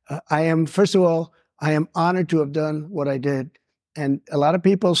am. First of all, I am honored to have done what I did. And a lot of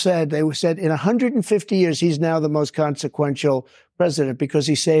people said in 150 years, he's now the most consequential president because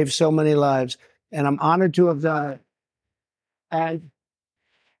he saved so many lives. And I'm honored to have done it.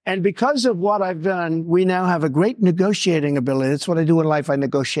 And because of what I've done, we now have a great negotiating ability. That's what I do in life. I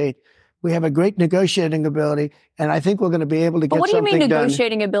negotiate. We have a great negotiating ability, and I think we're going to be able to get something done. What do you mean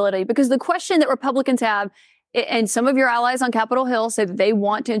negotiating ability? Because the question that Republicans have, and some of your allies on Capitol Hill say that they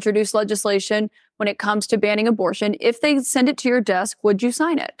want to introduce legislation when it comes to banning abortion. If they send it to your desk, would you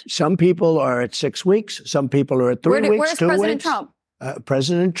sign it? Some people are at 6 weeks. Some people are at 3 weeks, where's 2 weeks. President Trump?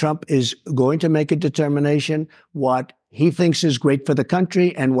 President Trump is going to make a determination what he thinks is great for the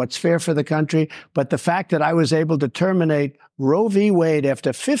country and what's fair for the country. But the fact that I was able to terminate Roe v. Wade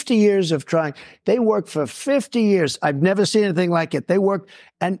after 50 years of trying, they worked for 50 years. I've never seen anything like it. They worked,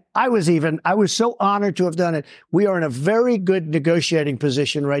 and I was so honored to have done it. We are in a very good negotiating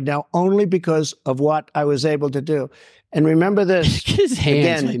position right now, only because of what I was able to do. And remember this,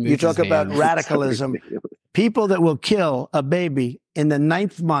 again, you talk about radicalism. People that will kill a baby in the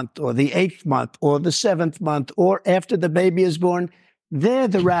 9th month or the 8th month or the 7th month or after the baby is born, they're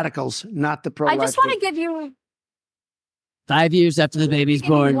the radicals, not the pro-life. I just want to give you 5 years after the baby's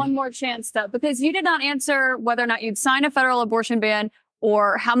born. One more chance, though, because you did not answer whether or not you'd sign a federal abortion ban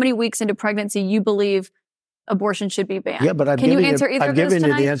or how many weeks into pregnancy you believe abortion should be banned. Yeah, but I've given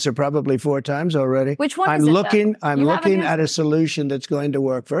you the answer probably 4 times already. Which one I'm is it, looking though? I'm looking at a solution that's going to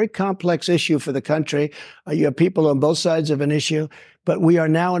work. Very complex issue for the country. You have people on both sides of an issue, But we are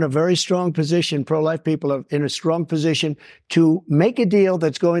now in a very strong position. Pro-life people are in a strong position to make a deal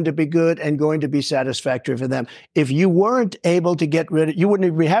that's going to be good and going to be satisfactory for them. If you weren't able to get rid of, you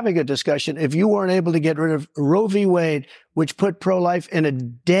wouldn't be having a discussion. If you weren't able to get rid of Roe v. Wade, which put pro-life in a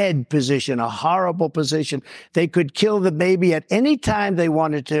dead position, a horrible position, they could kill the baby at any time they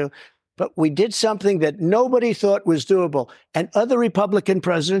wanted to. But we did something that nobody thought was doable. And other Republican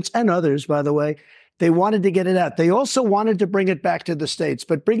presidents, and others, by the way, they wanted to get it out. They also wanted to bring it back to the states,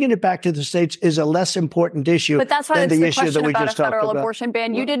 but bringing it back to the states is a less important issue but that's why than the issue question that we about just a talked federal about. Abortion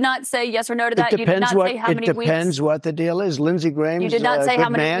ban. You did not say yes or no to that. It You did depends not say how many weeks. It depends what the deal is. Lindsey Graham's You did not say a how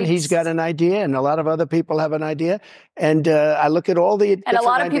good many man. weeks. He's got an idea, and a lot of other people have an idea. And I look at all the And a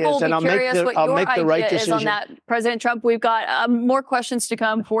lot of people ideas, will and be curious what your the right idea is on decision. that. President Trump, we've got more questions to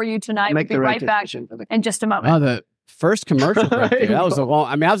come for you tonight. We'll be right back in just a moment. Oh, the first commercial break. Dude. That was a long.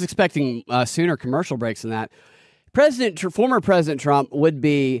 I mean, I was expecting sooner commercial breaks than that. Former President Trump would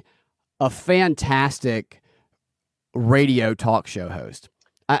be a fantastic radio talk show host.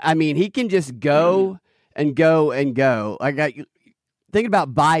 I mean, he can just go and go and go. Think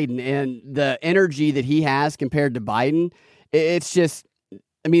about Biden and the energy that he has compared to Biden. It's just,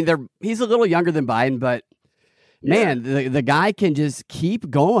 I mean, he's a little younger than Biden, but man, the guy can just keep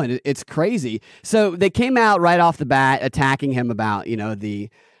going. It's crazy. So they came out right off the bat attacking him about, the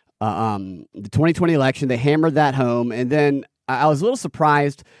 2020 election. They hammered that home. And then I was a little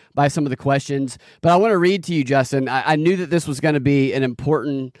surprised by some of the questions, but I want to read to you, Justin. I knew that this was going to be an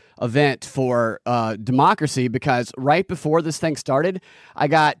important event for democracy because right before this thing started, I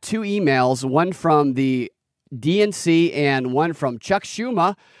got 2 emails, one from the DNC and one from Chuck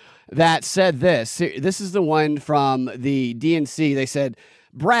Schumer that said this. This is the one from the DNC. They said,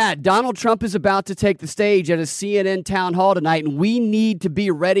 Brad, Donald Trump is about to take the stage at a CNN town hall tonight, and we need to be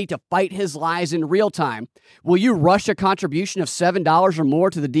ready to fight his lies in real time. Will you rush a contribution of $7 or more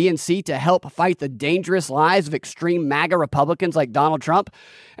to the DNC to help fight the dangerous lies of extreme MAGA Republicans like Donald Trump?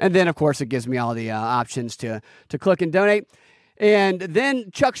 And then, of course, it gives me all the options to click and donate. And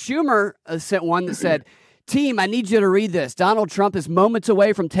then Chuck Schumer sent one that said, Team, I need you to read this. Donald Trump is moments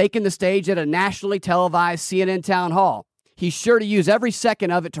away from taking the stage at a nationally televised CNN town hall. He's sure to use every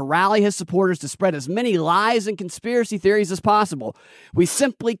second of it to rally his supporters to spread as many lies and conspiracy theories as possible. We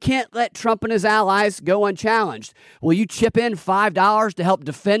simply can't let Trump and his allies go unchallenged. Will you chip in $5 to help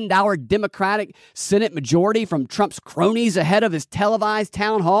defend our Democratic Senate majority from Trump's cronies ahead of his televised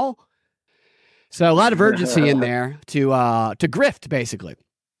town hall? So a lot of urgency in there to grift, basically.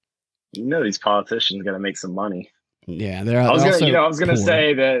 These politicians got to make some money. Yeah, I was gonna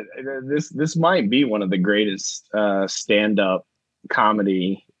say that this might be one of the greatest stand-up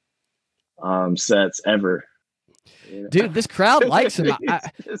comedy sets ever. Dude, this crowd likes him.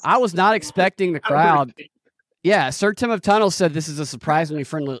 I was not expecting the crowd. Yeah, Sir Tim of Tunnel said this is a surprisingly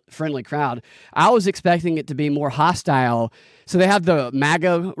friendly crowd. I was expecting it to be more hostile. So they have the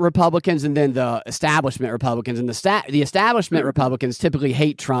MAGA Republicans and then the establishment Republicans. And the establishment Republicans typically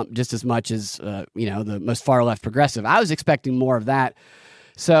hate Trump just as much as, the most far-left progressive. I was expecting more of that.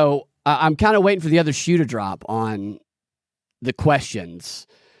 So I'm kind of waiting for the other shoe to drop on the questions.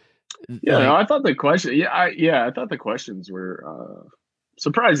 Yeah, I thought the question. I thought the questions were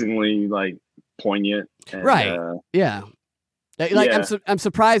surprisingly poignant. And, right. I'm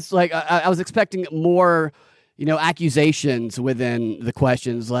surprised. I was expecting more, accusations within the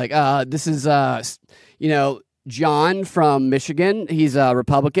questions. This is, John from Michigan. He's a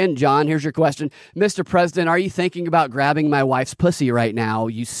Republican. John, here's your question. Mr. President, are you thinking about grabbing my wife's pussy right now,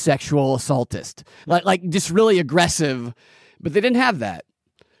 you sexual assaultist? Just really aggressive. But they didn't have that.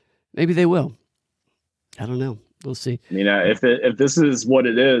 Maybe they will. I don't know. We'll see. If this is what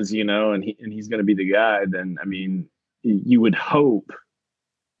it is, and he's going to be the guy, then you would hope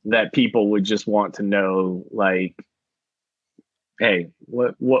that people would just want to know, hey,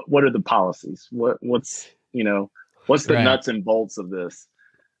 what are the policies? What's the right. nuts and bolts of this?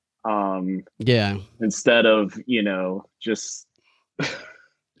 Instead of just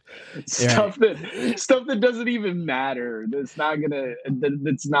stuff that doesn't even matter. That's not gonna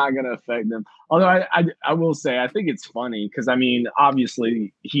affect them. Although I will say I think it's funny because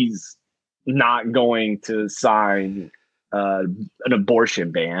obviously he's not going to sign an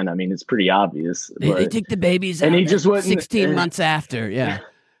abortion ban. It's pretty obvious. They take the babies out and he just 16 months after. Yeah.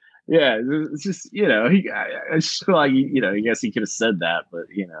 Yeah, it's just I just feel like I guess he could have said that, but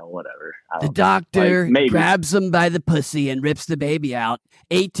whatever. The doctor grabs him by the pussy and rips the baby out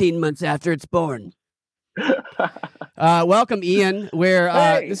 18 months after it's born. Welcome, Ian.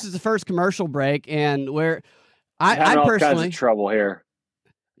 This is the first commercial break, and where I personally kinds of trouble here.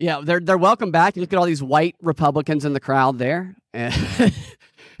 Yeah, they're welcome back. Look at all these white Republicans in the crowd there.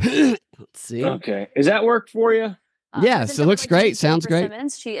 Let's see. Okay. Is that work for you? Yes, it looks great. Sounds great.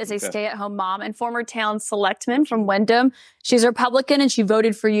 Simmons. She is a stay-at-home mom and former town selectman from Wyndham. She's a Republican, and she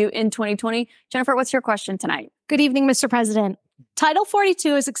voted for you in 2020. Jennifer, what's your question tonight? Good evening, Mr. President. Title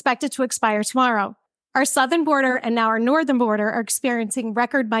 42 is expected to expire tomorrow. Our southern border and now our northern border are experiencing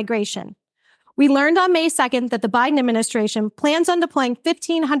record migration. We learned on May 2nd that the Biden administration plans on deploying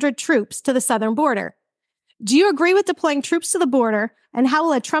 1,500 troops to the southern border. Do you agree with deploying troops to the border, and how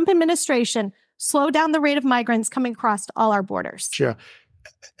will a Trump administration slow down the rate of migrants coming across all our borders? Sure.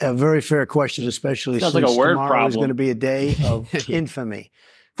 A very fair question, especially Sounds since like a word tomorrow problem. is going to be a day of infamy.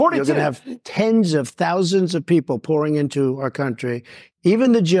 42. You're going to have tens of thousands of people pouring into our country.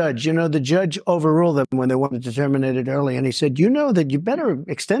 Even the judge, the judge overruled them when they wanted to terminate it early. And he said, that you better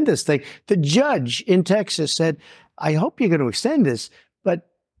extend this thing. The judge in Texas said, I hope you're going to extend this, but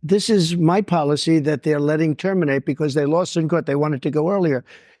this is my policy that they're letting terminate because they lost in court. They wanted to go earlier.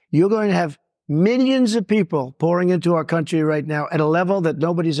 You're going to have millions of people pouring into our country right now at a level that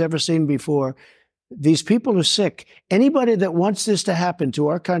nobody's ever seen before. These people are sick. Anybody that wants this to happen to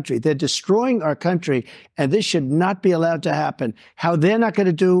our country, they're destroying our country, and this should not be allowed to happen. How they're not going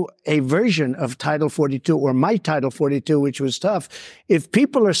to do a version of Title 42 or my Title 42, which was tough. If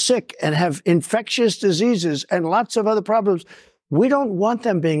people are sick and have infectious diseases and lots of other problems, we don't want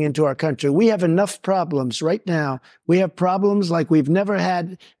them being into our country. We have enough problems right now. We have problems like we've never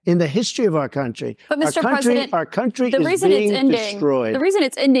had in the history of our country. But Mr. President, our country is being destroyed. The reason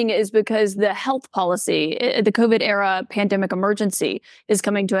it's ending is because the health policy, the COVID era pandemic emergency is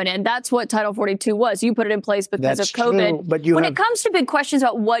coming to an end. That's what Title 42 was. You put it in place because of COVID. True, but when it comes to big questions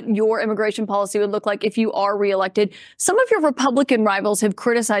about what your immigration policy would look like if you are reelected, some of your Republican rivals have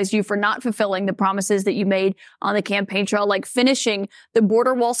criticized you for not fulfilling the promises that you made on the campaign trail, like finishing the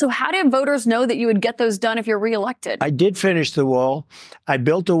border wall. So how did voters know that you would get those done if you're reelected? I did finish the wall. I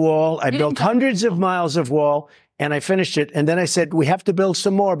built a wall. I built hundreds of miles of wall, and I finished it. And then I said, we have to build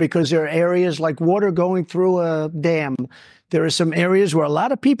some more because there are areas like water going through a dam. There are some areas where a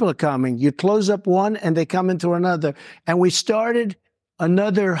lot of people are coming. You close up one and they come into another. And we started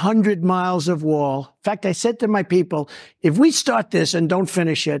another 100 miles of wall. In fact, I said to my people, if we start this and don't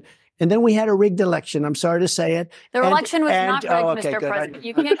finish it, and then we had a rigged election. I'm sorry to say it. The election was not rigged, Mr. President.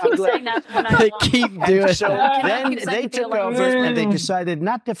 You can't keep saying that. They keep doing it. So then they took over and they decided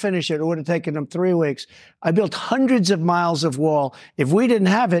not to finish it. It would have taken them 3 weeks. I built hundreds of miles of wall. If we didn't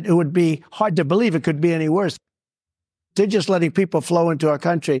have it, it would be hard to believe it could be any worse. They're just letting people flow into our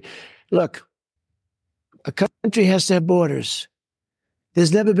country. Look, a country has to have borders.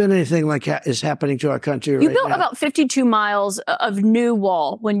 There's never been anything like is happening to our country right now. You built about 52 miles of new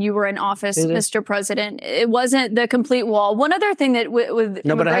wall when you were in office, Mr. President. It wasn't the complete wall. One other thing that with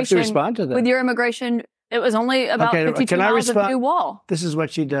but I have to respond to that. With your immigration, it was only about 52 miles of new wall. This is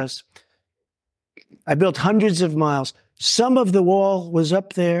what she does. I built hundreds of miles. Some of the wall was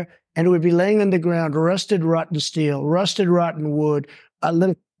up there, and it would be laying on the ground, rusted, rotten steel, rusted, rotten wood,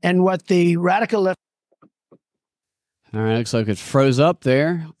 and what the radical left. All right, looks like it froze up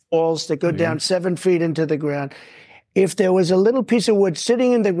there. Walls that go down 7 feet into the ground. If there was a little piece of wood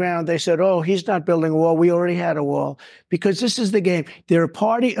sitting in the ground, they said, oh, he's not building a wall. We already had a wall. Because this is the game. They're a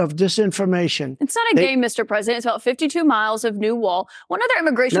party of disinformation. It's not a game, Mr. President. It's about 52 miles of new wall. One other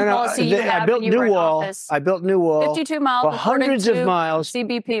immigration policy you had when you were in office. I built new wall. 52 miles. For hundreds of miles.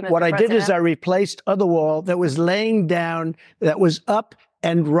 CBP, Mr. What I President. did is I replaced other wall that was laying down, that was up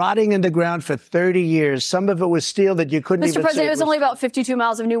and rotting in the ground for 30 years. Some of it was steel that you couldn't even see. Mr. President, it was only about 52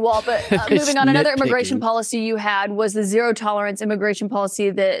 miles of new wall. But moving on, another immigration policy you had was the zero tolerance immigration policy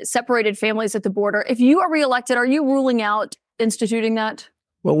that separated families at the border. If you are reelected, are you ruling out instituting that?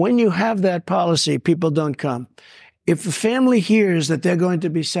 Well, when you have that policy, people don't come. If a family hears that they're going to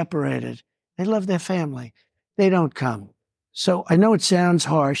be separated, they love their family. They don't come. So I know it sounds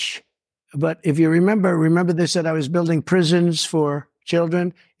harsh, but if you remember they said I was building prisons for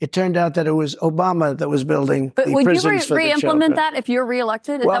children. It turned out that it was Obama that was building the prisons for the children. But would you re-implement that if you're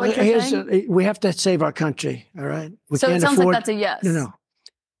reelected? Is that what you're saying? We have to save our country, all right? So it sounds like that's a yes. No.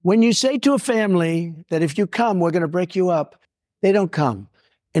 When you say to a family that if you come, we're going to break you up, they don't come.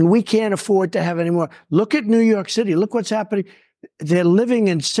 And we can't afford to have any more. Look at New York City. Look what's happening. They're living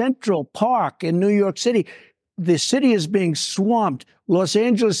in Central Park in New York City. The city is being swamped. Los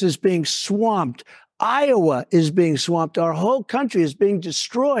Angeles is being swamped. Iowa is being swamped. Our whole country is being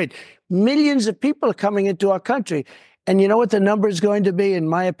destroyed. Millions of people are coming into our country. And you know what the number is going to be, in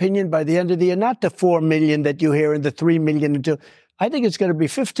my opinion, by the end of the year? Not the 4 million that you hear and the 3 million. I think it's going to be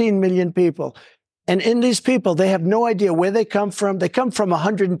 15 million people. And in these people, they have no idea where they come from. They come from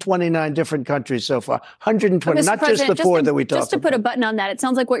 129 different countries so far. 120, not just the four that we talked about. Just to put a button on that, it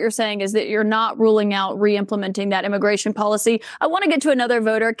sounds like what you're saying is that you're not ruling out re-implementing that immigration policy. I want to get to another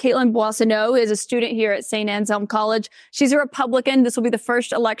voter. Caitlin Boissonneau is a student here at St. Anselm College. She's a Republican. This will be the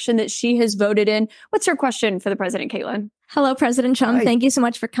first election that she has voted in. What's your question for the president, Caitlin? Hello, President Trump. Hi. Thank you so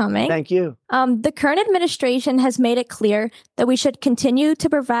much for coming. Thank you. The current administration has made it clear that we should continue to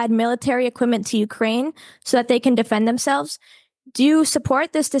provide military equipment to Ukraine so that they can defend themselves. Do you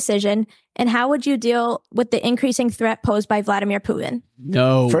support this decision? And how would you deal with the increasing threat posed by Vladimir Putin?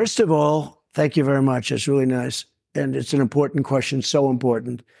 No. First of all, thank you very much. It's really nice. And it's an important question, so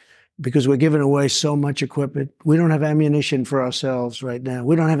important, because we're giving away so much equipment. We don't have ammunition for ourselves right now.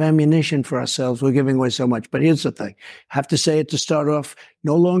 We don't have ammunition for ourselves. We're giving away so much. But here's the thing. I have to say it to start off,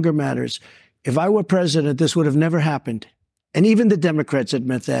 no longer matters. If I were president, this would have never happened. And even the Democrats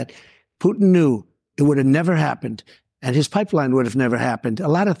admit that. Putin knew it would have never happened. And his pipeline would have never happened. A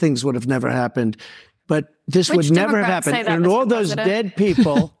lot of things would have never happened. But this would never have happened. And all those dead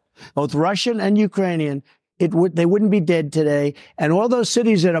people, both Russian and Ukrainian, they wouldn't be dead today. And all those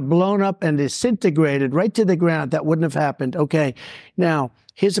cities that are blown up and disintegrated right to the ground, that wouldn't have happened. Okay. Now,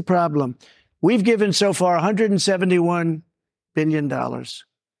 here's the problem. We've given so far $171 billion.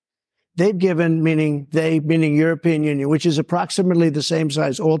 They've given, meaning European Union, which is approximately the same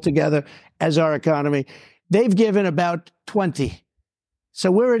size altogether as our economy. They've given about 20. So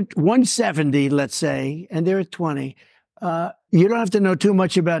we're at 170, let's say, and they're at 20. You don't have to know too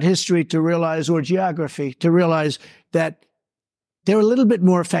much about history to realize, or geography, to realize that they're a little bit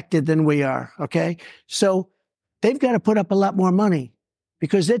more affected than we are, okay? So they've got to put up a lot more money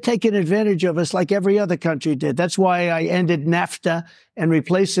because they're taking advantage of us like every other country did. That's why I ended NAFTA and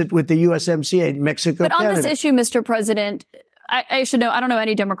replaced it with the USMCA, Mexico, But on Canada. this issue, Mr. President, I should know, I don't know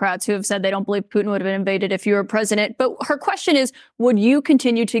any Democrats who have said they don't believe Putin would have been invaded if you were president. But her question is, would you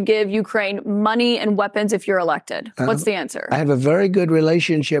continue to give Ukraine money and weapons if you're elected? What's the answer? I have a very good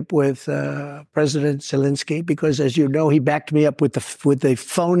relationship with President Zelensky because, as you know, he backed me up with the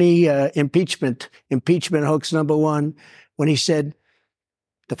phony impeachment hoax number one when he said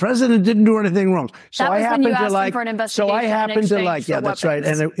the president didn't do anything wrong. So I happen to like. Yeah, that's right.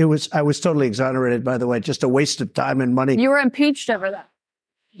 And I was totally exonerated, by the way, just a waste of time and money. You were impeached over that.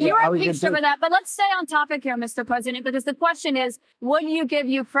 You were impeached over that. But let's stay on topic here, Mr. President, because the question is, would you give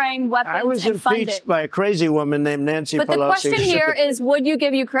Ukraine weapons and funding? I was impeached by a crazy woman named Nancy Pelosi. But the question here is, would you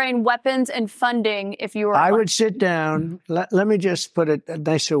give Ukraine weapons and funding if you were elected? I would sit down. Let me just put it a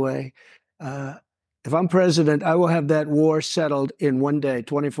nicer way. If I'm president, I will have that war settled in one day,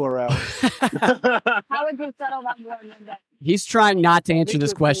 24 hours. How would you settle that war in one day? He's trying not to answer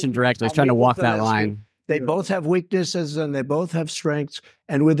this question directly. He's trying to walk that line. They both have weaknesses and they both have strengths.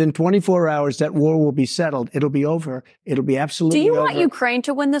 And within 24 hours, that war will be settled. It'll be over. It'll be absolutely over. Do you want Ukraine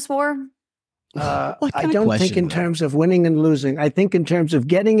to win this war? I don't think in terms of winning and losing. I think in terms of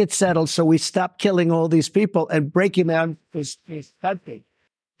getting it settled so we stop killing all these people and breaking down this country.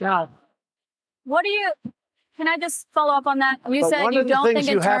 Yeah. Can I just follow up on that? You said you don't think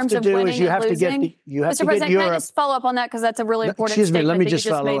in terms of winning and losing. Mr. President, can I just follow up on that? Because that's a really important statement that you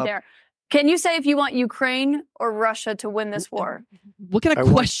just made there. Can you say if you want Ukraine or Russia to win this war? What kind of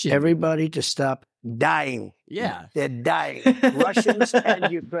question? Everybody to stop dying. Yeah. They're dying. Russians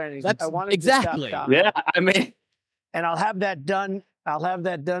and Ukrainians. That's I want exactly. To stop dying. Yeah, I mean. And I'll have that done. I'll have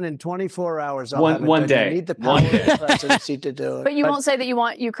that done in 24 hours. One day. You need the power of the presidency to do it. But you won't say that you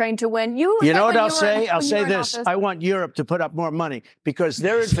want Ukraine to win. You know what I'll say? I'll say this. I want Europe to put up more money because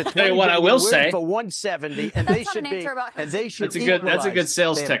they're in for 20. What I will say for 170, and they should be. And they should. That's a good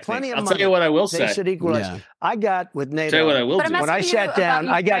sales technique. I'll tell you what I will say. They should equalize. Yeah. I got with NATO. Tell you what I will do. When I sat down,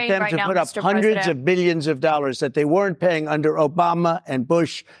 I got them to put up hundreds of billions of dollars that they weren't paying under Obama and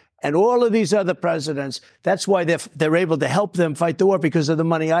Bush and all of these other presidents. That's why they're able to help them fight the war because of the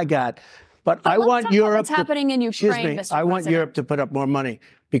money I got. But I want Europe. What's happening in Ukraine, Mr. I want Europe to put up more money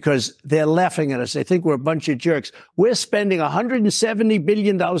because they're laughing at us. They think we're a bunch of jerks. We're spending $170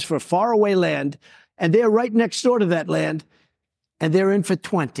 billion for faraway land, and they're right next door to that land, and they're in for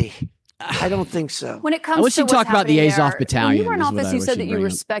 20. I don't think so. When it comes I wish to you talk about the Azov Battalion. When you were in office, you said that you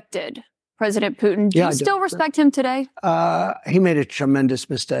respected President Putin. Do you still respect him today? He made a tremendous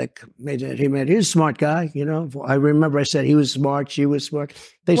mistake. He's a smart guy, you know. I remember I said he was smart, she was smart.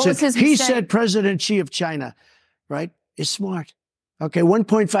 He said President Xi of China, right, is smart. Okay,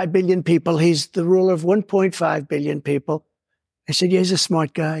 1.5 billion people. He's the ruler of 1.5 billion people. I said, yeah, he's a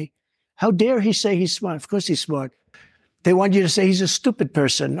smart guy. How dare he say he's smart? Of course he's smart. They want you to say he's a stupid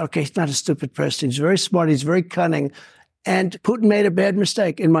person. Okay, he's not a stupid person. He's very smart. He's very cunning. And Putin made a bad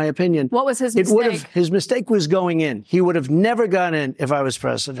mistake, in my opinion. What was his mistake? His mistake was going in. He would have never gone in if I was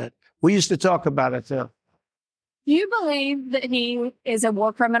president. We used to talk about it, too. Do you believe that he is a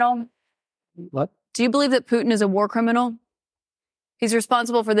war criminal? What? Do you believe that Putin is a war criminal? He's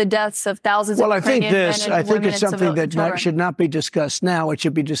responsible for the deaths of thousands of Ukrainian men and women and I think it's something that children. should not be discussed now. It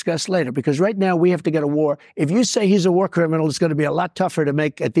should be discussed later, because right now we have to get a war. If you say he's a war criminal, it's going to be a lot tougher to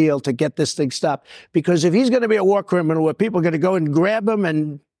make a deal to get this thing stopped. Because if he's going to be a war criminal where people are going to go and grab him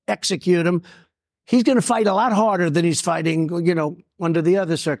and execute him, he's going to fight a lot harder than he's fighting, under the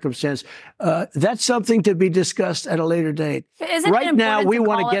other circumstance. That's something to be discussed at a later date. Right now, we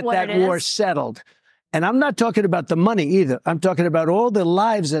want to get that war settled. And I'm not talking about the money either. I'm talking about all the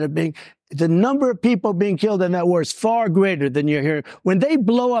lives that are the number of people being killed in that war is far greater than you're hearing. When they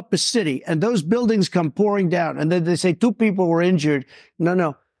blow up a city and those buildings come pouring down and then they say 2 people were injured.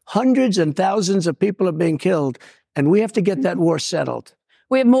 No. Hundreds and thousands of people are being killed. And we have to get that war settled.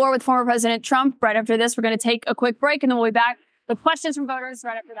 We have more with former President Trump. Right after this, we're going to take a quick break and then we'll be back with questions from voters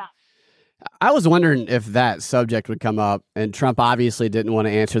right after that. I was wondering if that subject would come up, and Trump obviously didn't want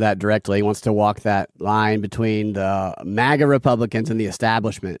to answer that directly. He wants to walk that line between the MAGA Republicans and the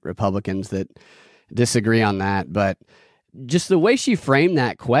establishment Republicans that disagree on that. But just the way she framed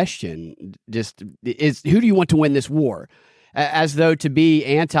that question just is, who do you want to win this war? As though to be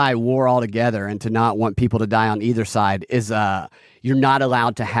anti-war altogether and to not want people to die on either side is you're not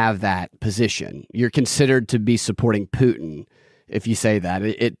allowed to have that position. You're considered to be supporting Putin if you say that.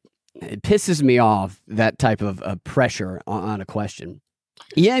 It pisses me off, that type of pressure on a question.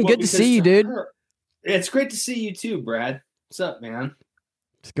 Yeah, and good to see you, dude. It's great to see you too, Brad. What's up, man?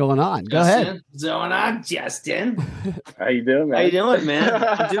 What's going on? Go ahead. What's going on, Justin? How you doing, man? How you doing,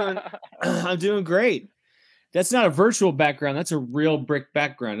 man? I'm doing great. That's not a virtual background. That's a real brick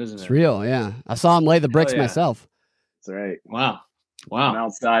background, isn't it? It's real, yeah. I saw him lay the bricks myself. That's right. Wow. I'm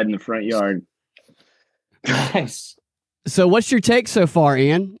outside in the front yard. Nice. So what's your take so far,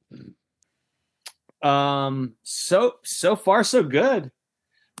 Ian? So far so good.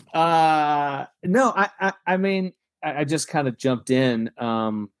 No, I mean, I just kind of jumped in.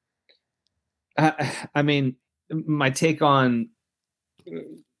 I mean, my take on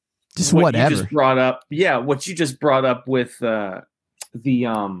just whatever you just brought up. Yeah, what you just brought up with whether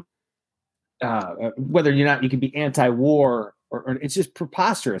you can be anti-war or it's just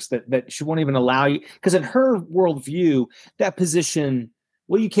preposterous that she won't even allow you, because in her worldview, that position,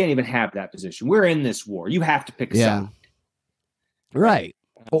 well, you can't even have that position. We're in this war. You have to pick a side. Right.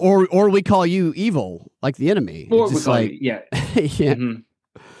 Or we call you evil, like the enemy. Or it's we call you, yeah.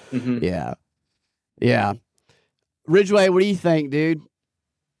 Mm-hmm. Mm-hmm. Yeah. Ridgeway, what do you think, dude?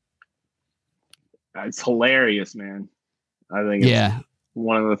 It's hilarious, man. I think it's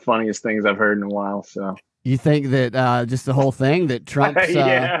one of the funniest things I've heard in a while. So you think that just the whole thing that Trump's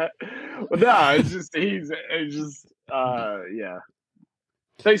yeah. Well, no, it's just yeah.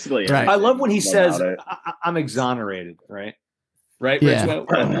 Basically, right. I love when he says, "I'm exonerated." Right? Yeah.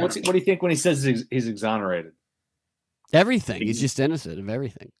 What do you think when he says he's exonerated? Everything. He's just innocent of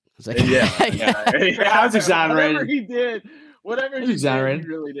everything. It's like, I was exonerated. Whatever he did, he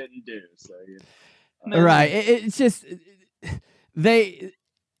really didn't do. So right. It's just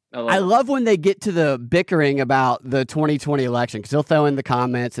I love when they get to the bickering about the 2020 election, because he'll throw in the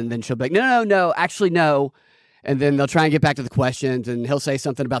comments and then she'll be like, no, actually no. And then they'll try and get back to the questions, and he'll say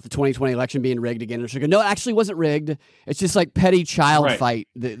something about the 2020 election being rigged again. And she'll go, no, it actually wasn't rigged. It's just like petty child fight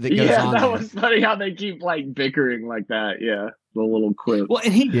that goes on. Yeah, that there. was funny how they keep like bickering like that. Yeah, the little quip. Well,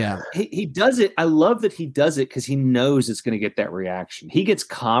 and he does it. I love that he does it because he knows it's going to get that reaction. He gets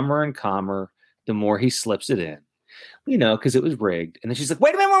calmer and calmer the more he slips it in. Because it was rigged. And then she's like,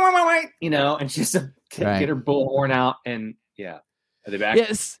 wait a minute, wait. And she's get her bullhorn out. And are they back?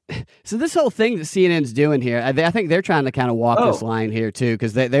 Yes. So this whole thing that CNN's doing here, I think they're trying to kind of walk this line here too,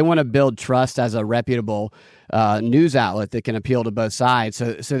 because they want to build trust as a reputable news outlet that can appeal to both sides.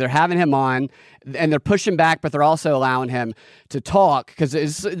 So they're having him on, and they're pushing back, but they're also allowing him to talk, because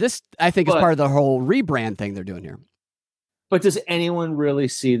this, I think, is part of the whole rebrand thing they're doing here. But does anyone really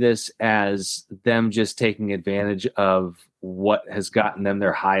see this as them just taking advantage of what has gotten them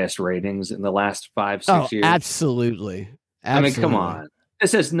their highest ratings in the last 5-6 years? Absolutely. I mean, come on.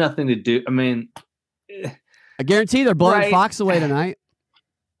 This has nothing to do. I mean, I guarantee they're blowing Fox away tonight.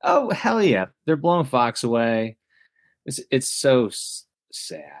 Oh, hell yeah. They're blowing Fox away. It's so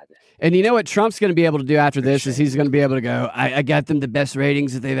sad. And you know what Trump's going to be able to do after this is he's going to be able to go, I got them the best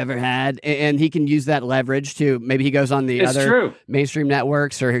ratings that they've ever had. And he can use that leverage to, maybe he goes on the other mainstream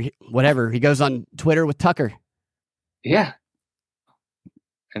networks or whatever. He goes on Twitter with Tucker. Yeah.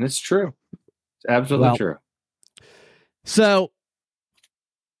 And it's true. It's absolutely true. So,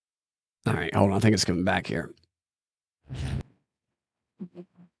 all right, hold on. I think it's coming back here.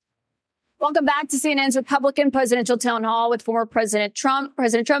 Welcome back to CNN's Republican Presidential Town Hall with former President Trump.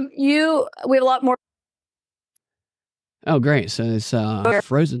 President Trump, we have a lot more. Oh, great. So it's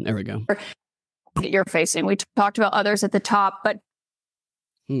frozen. There we go. That you're facing. We talked about others at the top, but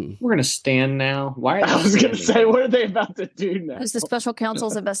we're going to stand now. Why? I was going to say, what are they about to do now? It's the special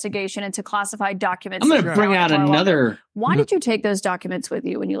counsel's investigation into classified documents. I'm going to bring out another. Why did you take those documents with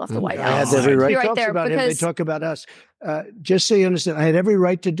you when you left the White House? I had every right. Right Talks there, about him. They talk about us. Just so you understand, I had every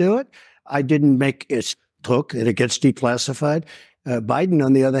right to do it. I didn't make it took, and it gets declassified. Biden,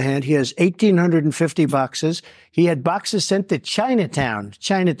 on the other hand, he has 1,850 boxes. He had boxes sent to Chinatown,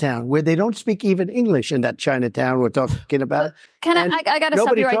 where they don't speak even English in that Chinatown we're talking about. I got to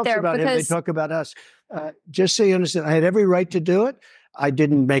stop you right there about because him. They talk about us. Just so you understand, I had every right to do it. I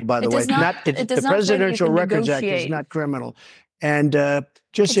didn't make, by the way, the Presidential Records Act is not criminal. And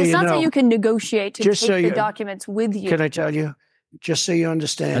just so you know, it's not that you can negotiate to take the documents with you. Can I tell you? Just so you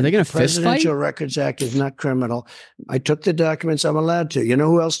understand, are they going to fist fight? Presidential Records Act is not criminal. I took the documents. I'm allowed to. You know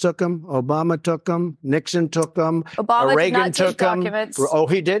who else took them? Obama took them. Nixon took them. Obama Reagan did not took take documents. Oh,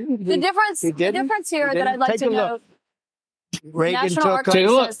 he didn't. The difference here that I'd like to know. Reagan National took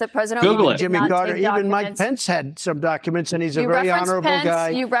Archives says that President Obama Jimmy did not Carter. take Even Mike documents. Pence had some documents, and he's a You very referenced honorable Pence, guy.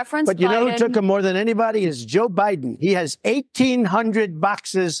 you referenced but you know who Biden. took them more than anybody is Joe Biden. He has 1,800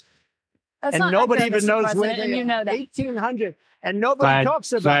 boxes, That's and not nobody accurate, even Mr. knows where President, they and you know that. 1,800. And nobody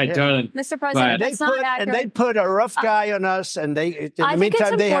talks about him. Mr. President, that's not accurate. And they put a rough guy on us, and they, in the meantime, they have I think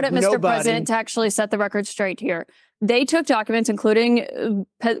it's important, Mr. nobody. President, to actually set the record straight here. They took documents, including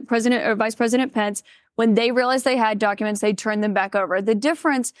President or Vice President Pence. When they realized they had documents, they turned them back over. The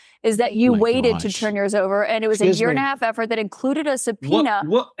difference is that you waited to turn yours over, and it was a year and a half effort that included a subpoena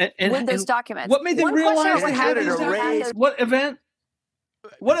with those documents. What made them realize they had these documents? What event?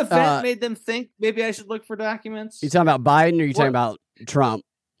 What event made them think maybe I should look for documents? You talking about Biden or you talking about Trump?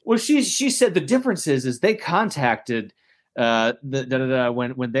 Well, she said the difference is they contacted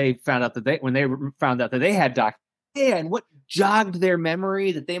when they found out that they had documents. Yeah, and what jogged their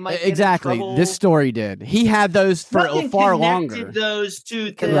memory that they might get exactly in trouble? This story did. He had those for far longer. Those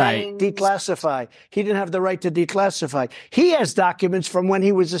two things. Right. Declassify. He didn't have the right to declassify. He has documents from when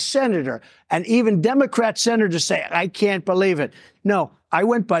he was a senator, and even Democrat senators say, "I can't believe it." No, I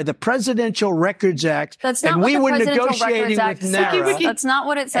went by the Presidential Records Act, That's not and what we the were Presidential negotiating Records with Act NARA. says. That's not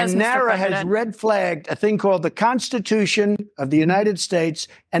what it says, And Mr. NARA has President. red flagged a thing called the Constitution of the United States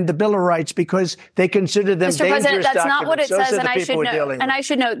and the Bill of Rights because they consider them Mr. dangerous President, that's documents. not what it Those says, are the people we're dealing with. and I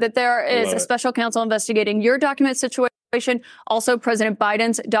should note that there is a special counsel investigating your document situation, also President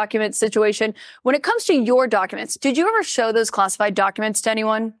Biden's document situation. When it comes to your documents, did you ever show those classified documents to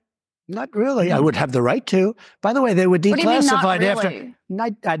anyone? Not really. I would have the right to. By the way, they were What do you mean, not declassified after. really?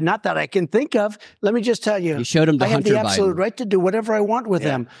 Not that I can think of. Let me just tell you. You showed them to I have Hunter the absolute Biden. right to do whatever I want with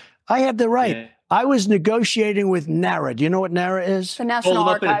them. I have the right. Yeah. I was negotiating with NARA. Do you know what NARA is? The National Fold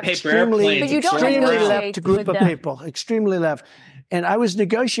up in a Archives. paper airplane. But you don't Extremely negotiate left group with of them. people. Extremely left. And I was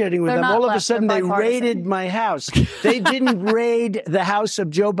negotiating with They're them. not All of a left, sudden, they're they bipartisan. raided my house. They didn't raid the house of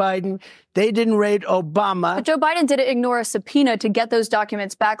Joe Biden. They didn't raid Obama. But Joe Biden didn't ignore a subpoena to get those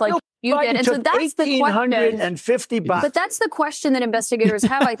documents back like you Biden did. And so took that's the question. 1,850 boxes. But that's the question that investigators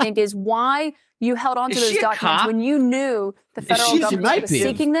have, I think, is why you held on to Is those she a documents cop? when you knew the federal government might was be.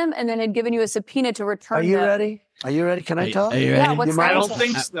 seeking them and then had given you a subpoena to return Are you them. ready? Are you ready? Can I talk? Are you Yeah, ready? what's You the mind? I don't answer?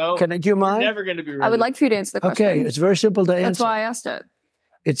 think so. Do you mind? Never going to be ready. I would like for you to answer the question. Okay, it's very simple to answer. That's why I asked it.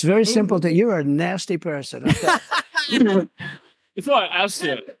 It's very simple to. You're a nasty person. Okay. It's why I asked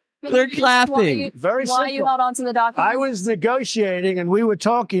you. They're clapping. Very Why simple. you held on to the documents? I was negotiating, and we were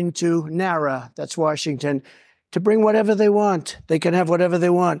talking to NARA, that's Washington, to bring whatever they want. They can have whatever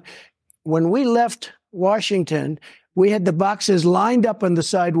they want. When we left Washington, we had the boxes lined up on the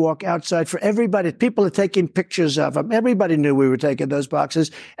sidewalk outside for everybody. People are taking pictures of them. Everybody knew we were taking those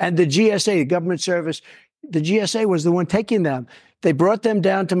boxes. And the GSA, the government service, the GSA was the one taking them. They brought them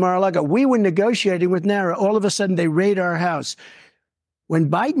down to Mar-a-Lago. We were negotiating with NARA. All of a sudden, they raid our house. When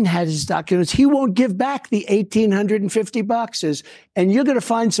Biden had his documents, he won't give back the 1,850 boxes. And you're going to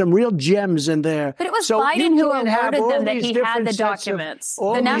find some real gems in there. But it was So Biden you who can't have alerted all them that these he different had the sets of- documents.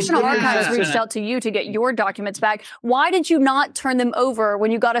 all The these National different Archives sets. reached out to you to get your documents back. Why did you not turn them over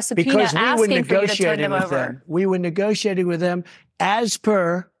when you got a subpoena Because we were asking for you to turn negotiating them with over? them. We were negotiating with them as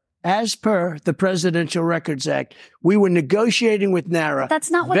per as per the Presidential Records Act. We were negotiating with NARA. That's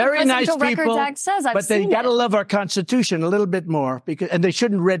not what Very the Presidential nice Records people, Act says. I've but they seen got to it. love our Constitution a little bit more, and they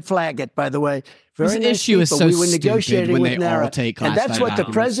shouldn't red flag it, by the way. Very This nice issue is people. so We were stupid negotiating when with they NARA, all take and that's classified what the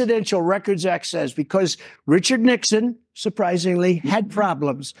documents. Presidential Records Act says, because Richard Nixon, surprisingly, had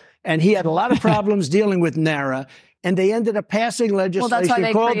problems, and he had a lot of problems dealing with NARA. And they ended up passing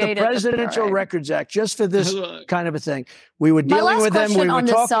legislation called the Presidential Records Act just for this kind of a thing. We were dealing with them. We were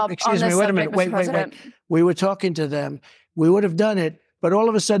talking. Excuse me. Wait a minute. Wait. We were talking to them. We would have done it, but all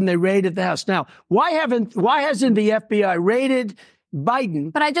of a sudden they raided the house. Now, why hasn't the FBI raided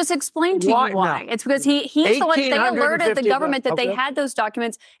Biden? But I just explained to you why. No. It's because he's the one. They alerted the government that they had those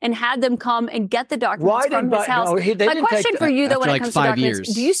documents and had them come and get the documents from his house. My question for you, though, when it comes to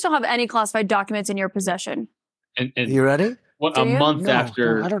documents, do you still have any classified documents in your possession? And you ready? A month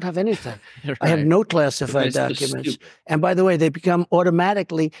after. No, I don't have anything. Right. I have no classified documents. And by the way, they become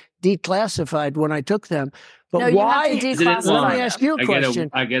automatically declassified when I took them. But why? Let me ask you a question.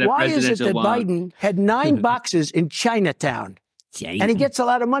 Why is it that Biden had 9 boxes in Chinatown? And he gets a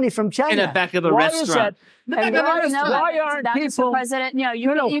lot of money from China. In the back of a restaurant. Why aren't people? President,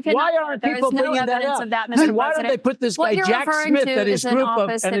 why aren't people bringing that up? And why don't they put this guy Jack Smith and his group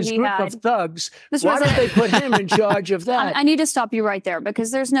of thugs? Why don't they put him in charge of that? I need to stop you right there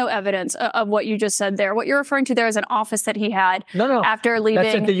because there's no evidence of what you just said there. What you're referring to there is an office that he had after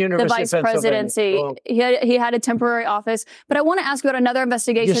leaving the vice presidency. He had a temporary office. But I want to ask you about another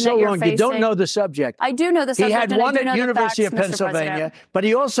investigation that you're facing. You don't know the subject. I do know the subject. He had one at University of Pennsylvania, but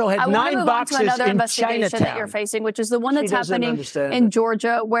he also had 9 boxes in Chinatown that you're facing, which is the one that's happening in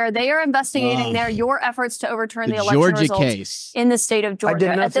Georgia, where they are investigating your efforts to overturn the election results in the state of Georgia.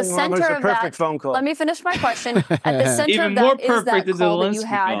 At the center of that, let me finish my question. At the center of that is that call that you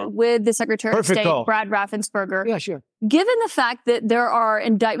had with the Secretary of State, Brad Raffensperger. Yeah, sure. Given the fact that there are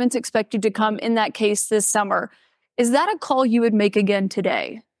indictments expected to come in that case this summer, is that a call you would make again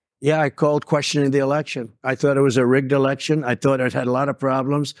today? Yeah, I called questioning the election. I thought it was a rigged election. I thought it had a lot of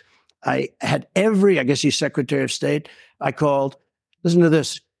problems. I had I guess he's Secretary of State. I called, listen to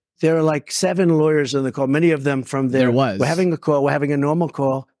this. There are like 7 lawyers on the call, many of them from there. We're having a call. We're having a normal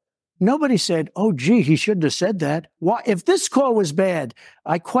call. Nobody said, oh, gee, he shouldn't have said that. Why? If this call was bad,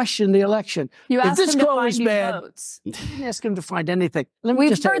 I questioned the election. You asked him to find you votes. I didn't ask him to find anything.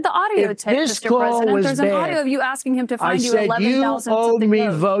 We've heard the audio tape, Mr. President. There's an audio of you asking him to find you 11,000 votes. You owe me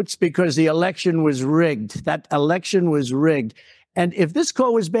votes because the election was rigged. That election was rigged. And if this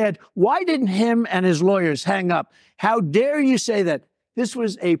call was bad, why didn't him and his lawyers hang up? How dare you say that? This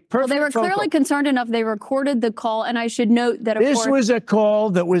was a perfect Well, they were clearly concerned enough. They recorded the call. And I should note that, this was a call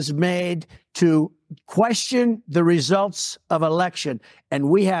that was made to question the results of election. And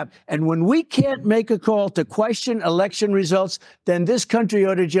when we can't make a call to question election results, then this country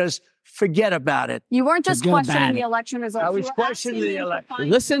ought to just forget about it. You weren't just questioning the election results. I was questioning the election.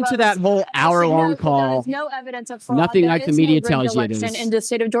 Listen to that whole hour-long call. There is no evidence of fraud. Nothing like the media tells you it is. In the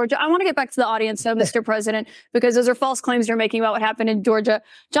state of Georgia. I want to get back to the audience, though, Mr. President, because those are false claims you're making about what happened in Georgia.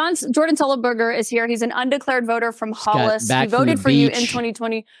 Jordan Sullenberger is here. He's an undeclared voter from Hollis. He voted for you in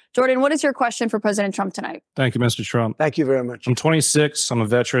 2020. Jordan, what is your question for President Trump tonight? Thank you, Mr. Trump. Thank you very much. I'm 26. I'm a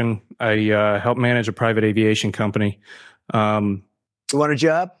veteran. I help manage a private aviation company. You want a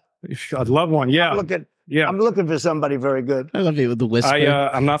job? I'd love one. Yeah. I'm looking for somebody very good. I love you with the whisper.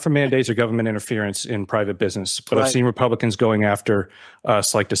 I'm not for mandates or government interference in private business, but I've seen Republicans going after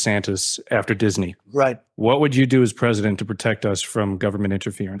us like DeSantis after Disney. Right. What would you do as president to protect us from government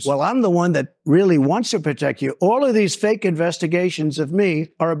interference? Well, I'm the one that really wants to protect you. All of these fake investigations of me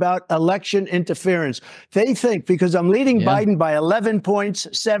are about election interference. They think because I'm leading Biden by 11 points,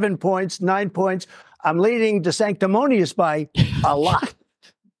 7 points, 9 points, I'm leading DeSanctimonious by a lot.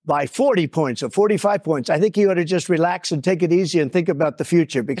 By 40 points or 45 points. I think he ought to just relax and take it easy and think about the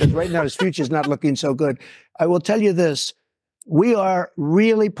future, because right now his future is not looking so good. I will tell you this. We are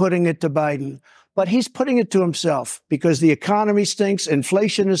really putting it to Biden, but he's putting it to himself because the economy stinks,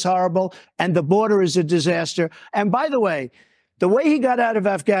 inflation is horrible, and the border is a disaster. And by the way he got out of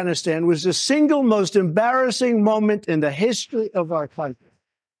Afghanistan was the single most embarrassing moment in the history of our country.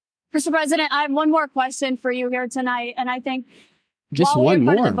 Mr. President, I have one more question for you here tonight, and I think just while one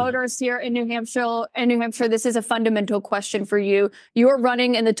we're more. The voters here in New Hampshire, this is a fundamental question for you. You are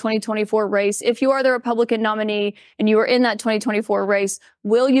running in the 2024 race. If you are the Republican nominee and you are in that 2024 race,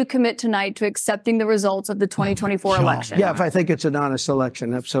 will you commit tonight to accepting the results of the 2024 election? Yeah, if I think it's an honest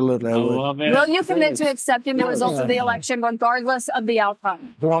election, absolutely. I would. Will you commit to accepting the results of the election regardless of the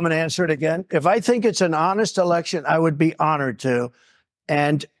outcome? You want me to answer it again? If I think it's an honest election, I would be honored to.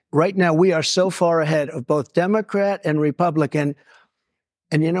 And right now, we are so far ahead of both Democrat and Republican.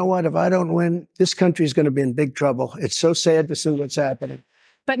 And you know what? If I don't win, this country is going to be in big trouble. It's so sad to see what's happening.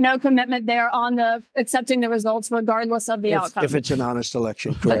 But no commitment there on the accepting the results regardless of the outcome. If it's an honest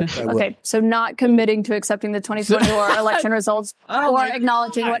election, correct. I will. Okay, so not committing to accepting the 2024 election results or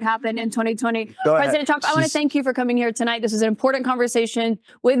acknowledging what happened in 2020. President Trump, I want to thank you for coming here tonight. This is an important conversation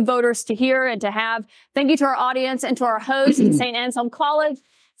with voters to hear and to have. Thank you to our audience and to our host at St. Anselm College.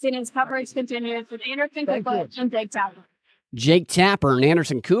 CNN's coverage continues with Anderson Cooper and Jake Tapper. Jake Tapper and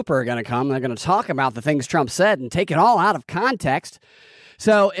Anderson Cooper are going to come. They're going to talk about the things Trump said and take it all out of context.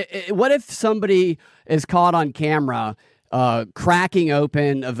 So what if somebody is caught on camera cracking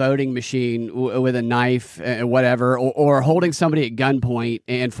open a voting machine with a knife and whatever, or holding somebody at gunpoint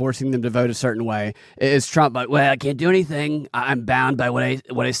and forcing them to vote a certain way? Is Trump like, well, I can't do anything. I'm bound by what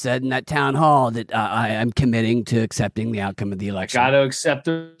I said in that town hall that I am committing to accepting the outcome of the election. I got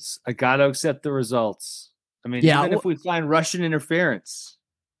to accept the results. I mean, even if we find Russian interference.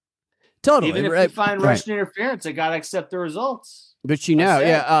 Totally. Even if we find Russian interference, I got to accept the results. But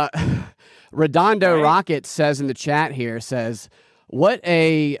Redondo Rocket says in the chat here, says, what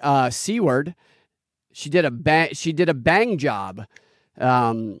a C word. She did a bang job.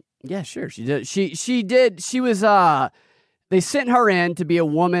 Yeah, sure. She did. She did. She was, they sent her in to be a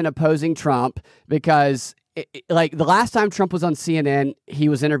woman opposing Trump because like the last time Trump was on CNN, he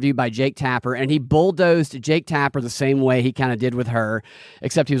was interviewed by Jake Tapper, and he bulldozed Jake Tapper the same way he kind of did with her,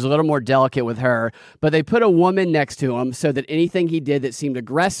 except he was a little more delicate with her. But they put a woman next to him so that anything he did that seemed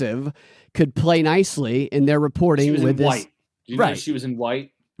aggressive could play nicely in their reporting. She was with in white. You know she was in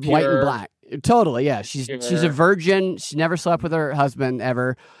white, white and black. Totally, yeah. She's a virgin. She never slept with her husband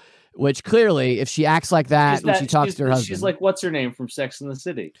ever. Which clearly, if she acts like that when she talks to her husband, she's like, what's her name from Sex and the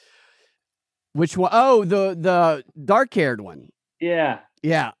City? Which one? Oh, the dark-haired one. Yeah.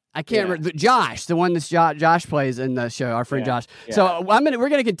 I can't remember. Josh, the one that Josh plays in the show, our friend Josh. Yeah. So we're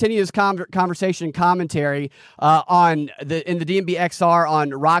going to continue this conversation and commentary in the DNB XR on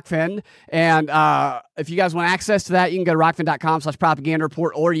Rockfin. And if you guys want access to that, you can go to rockfin.com/propaganda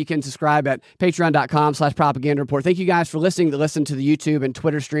report, or you can subscribe at patreon.com/propaganda report. Thank you guys for listening to the YouTube and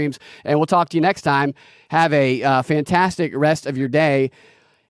Twitter streams. And we'll talk to you next time. Have a fantastic rest of your day.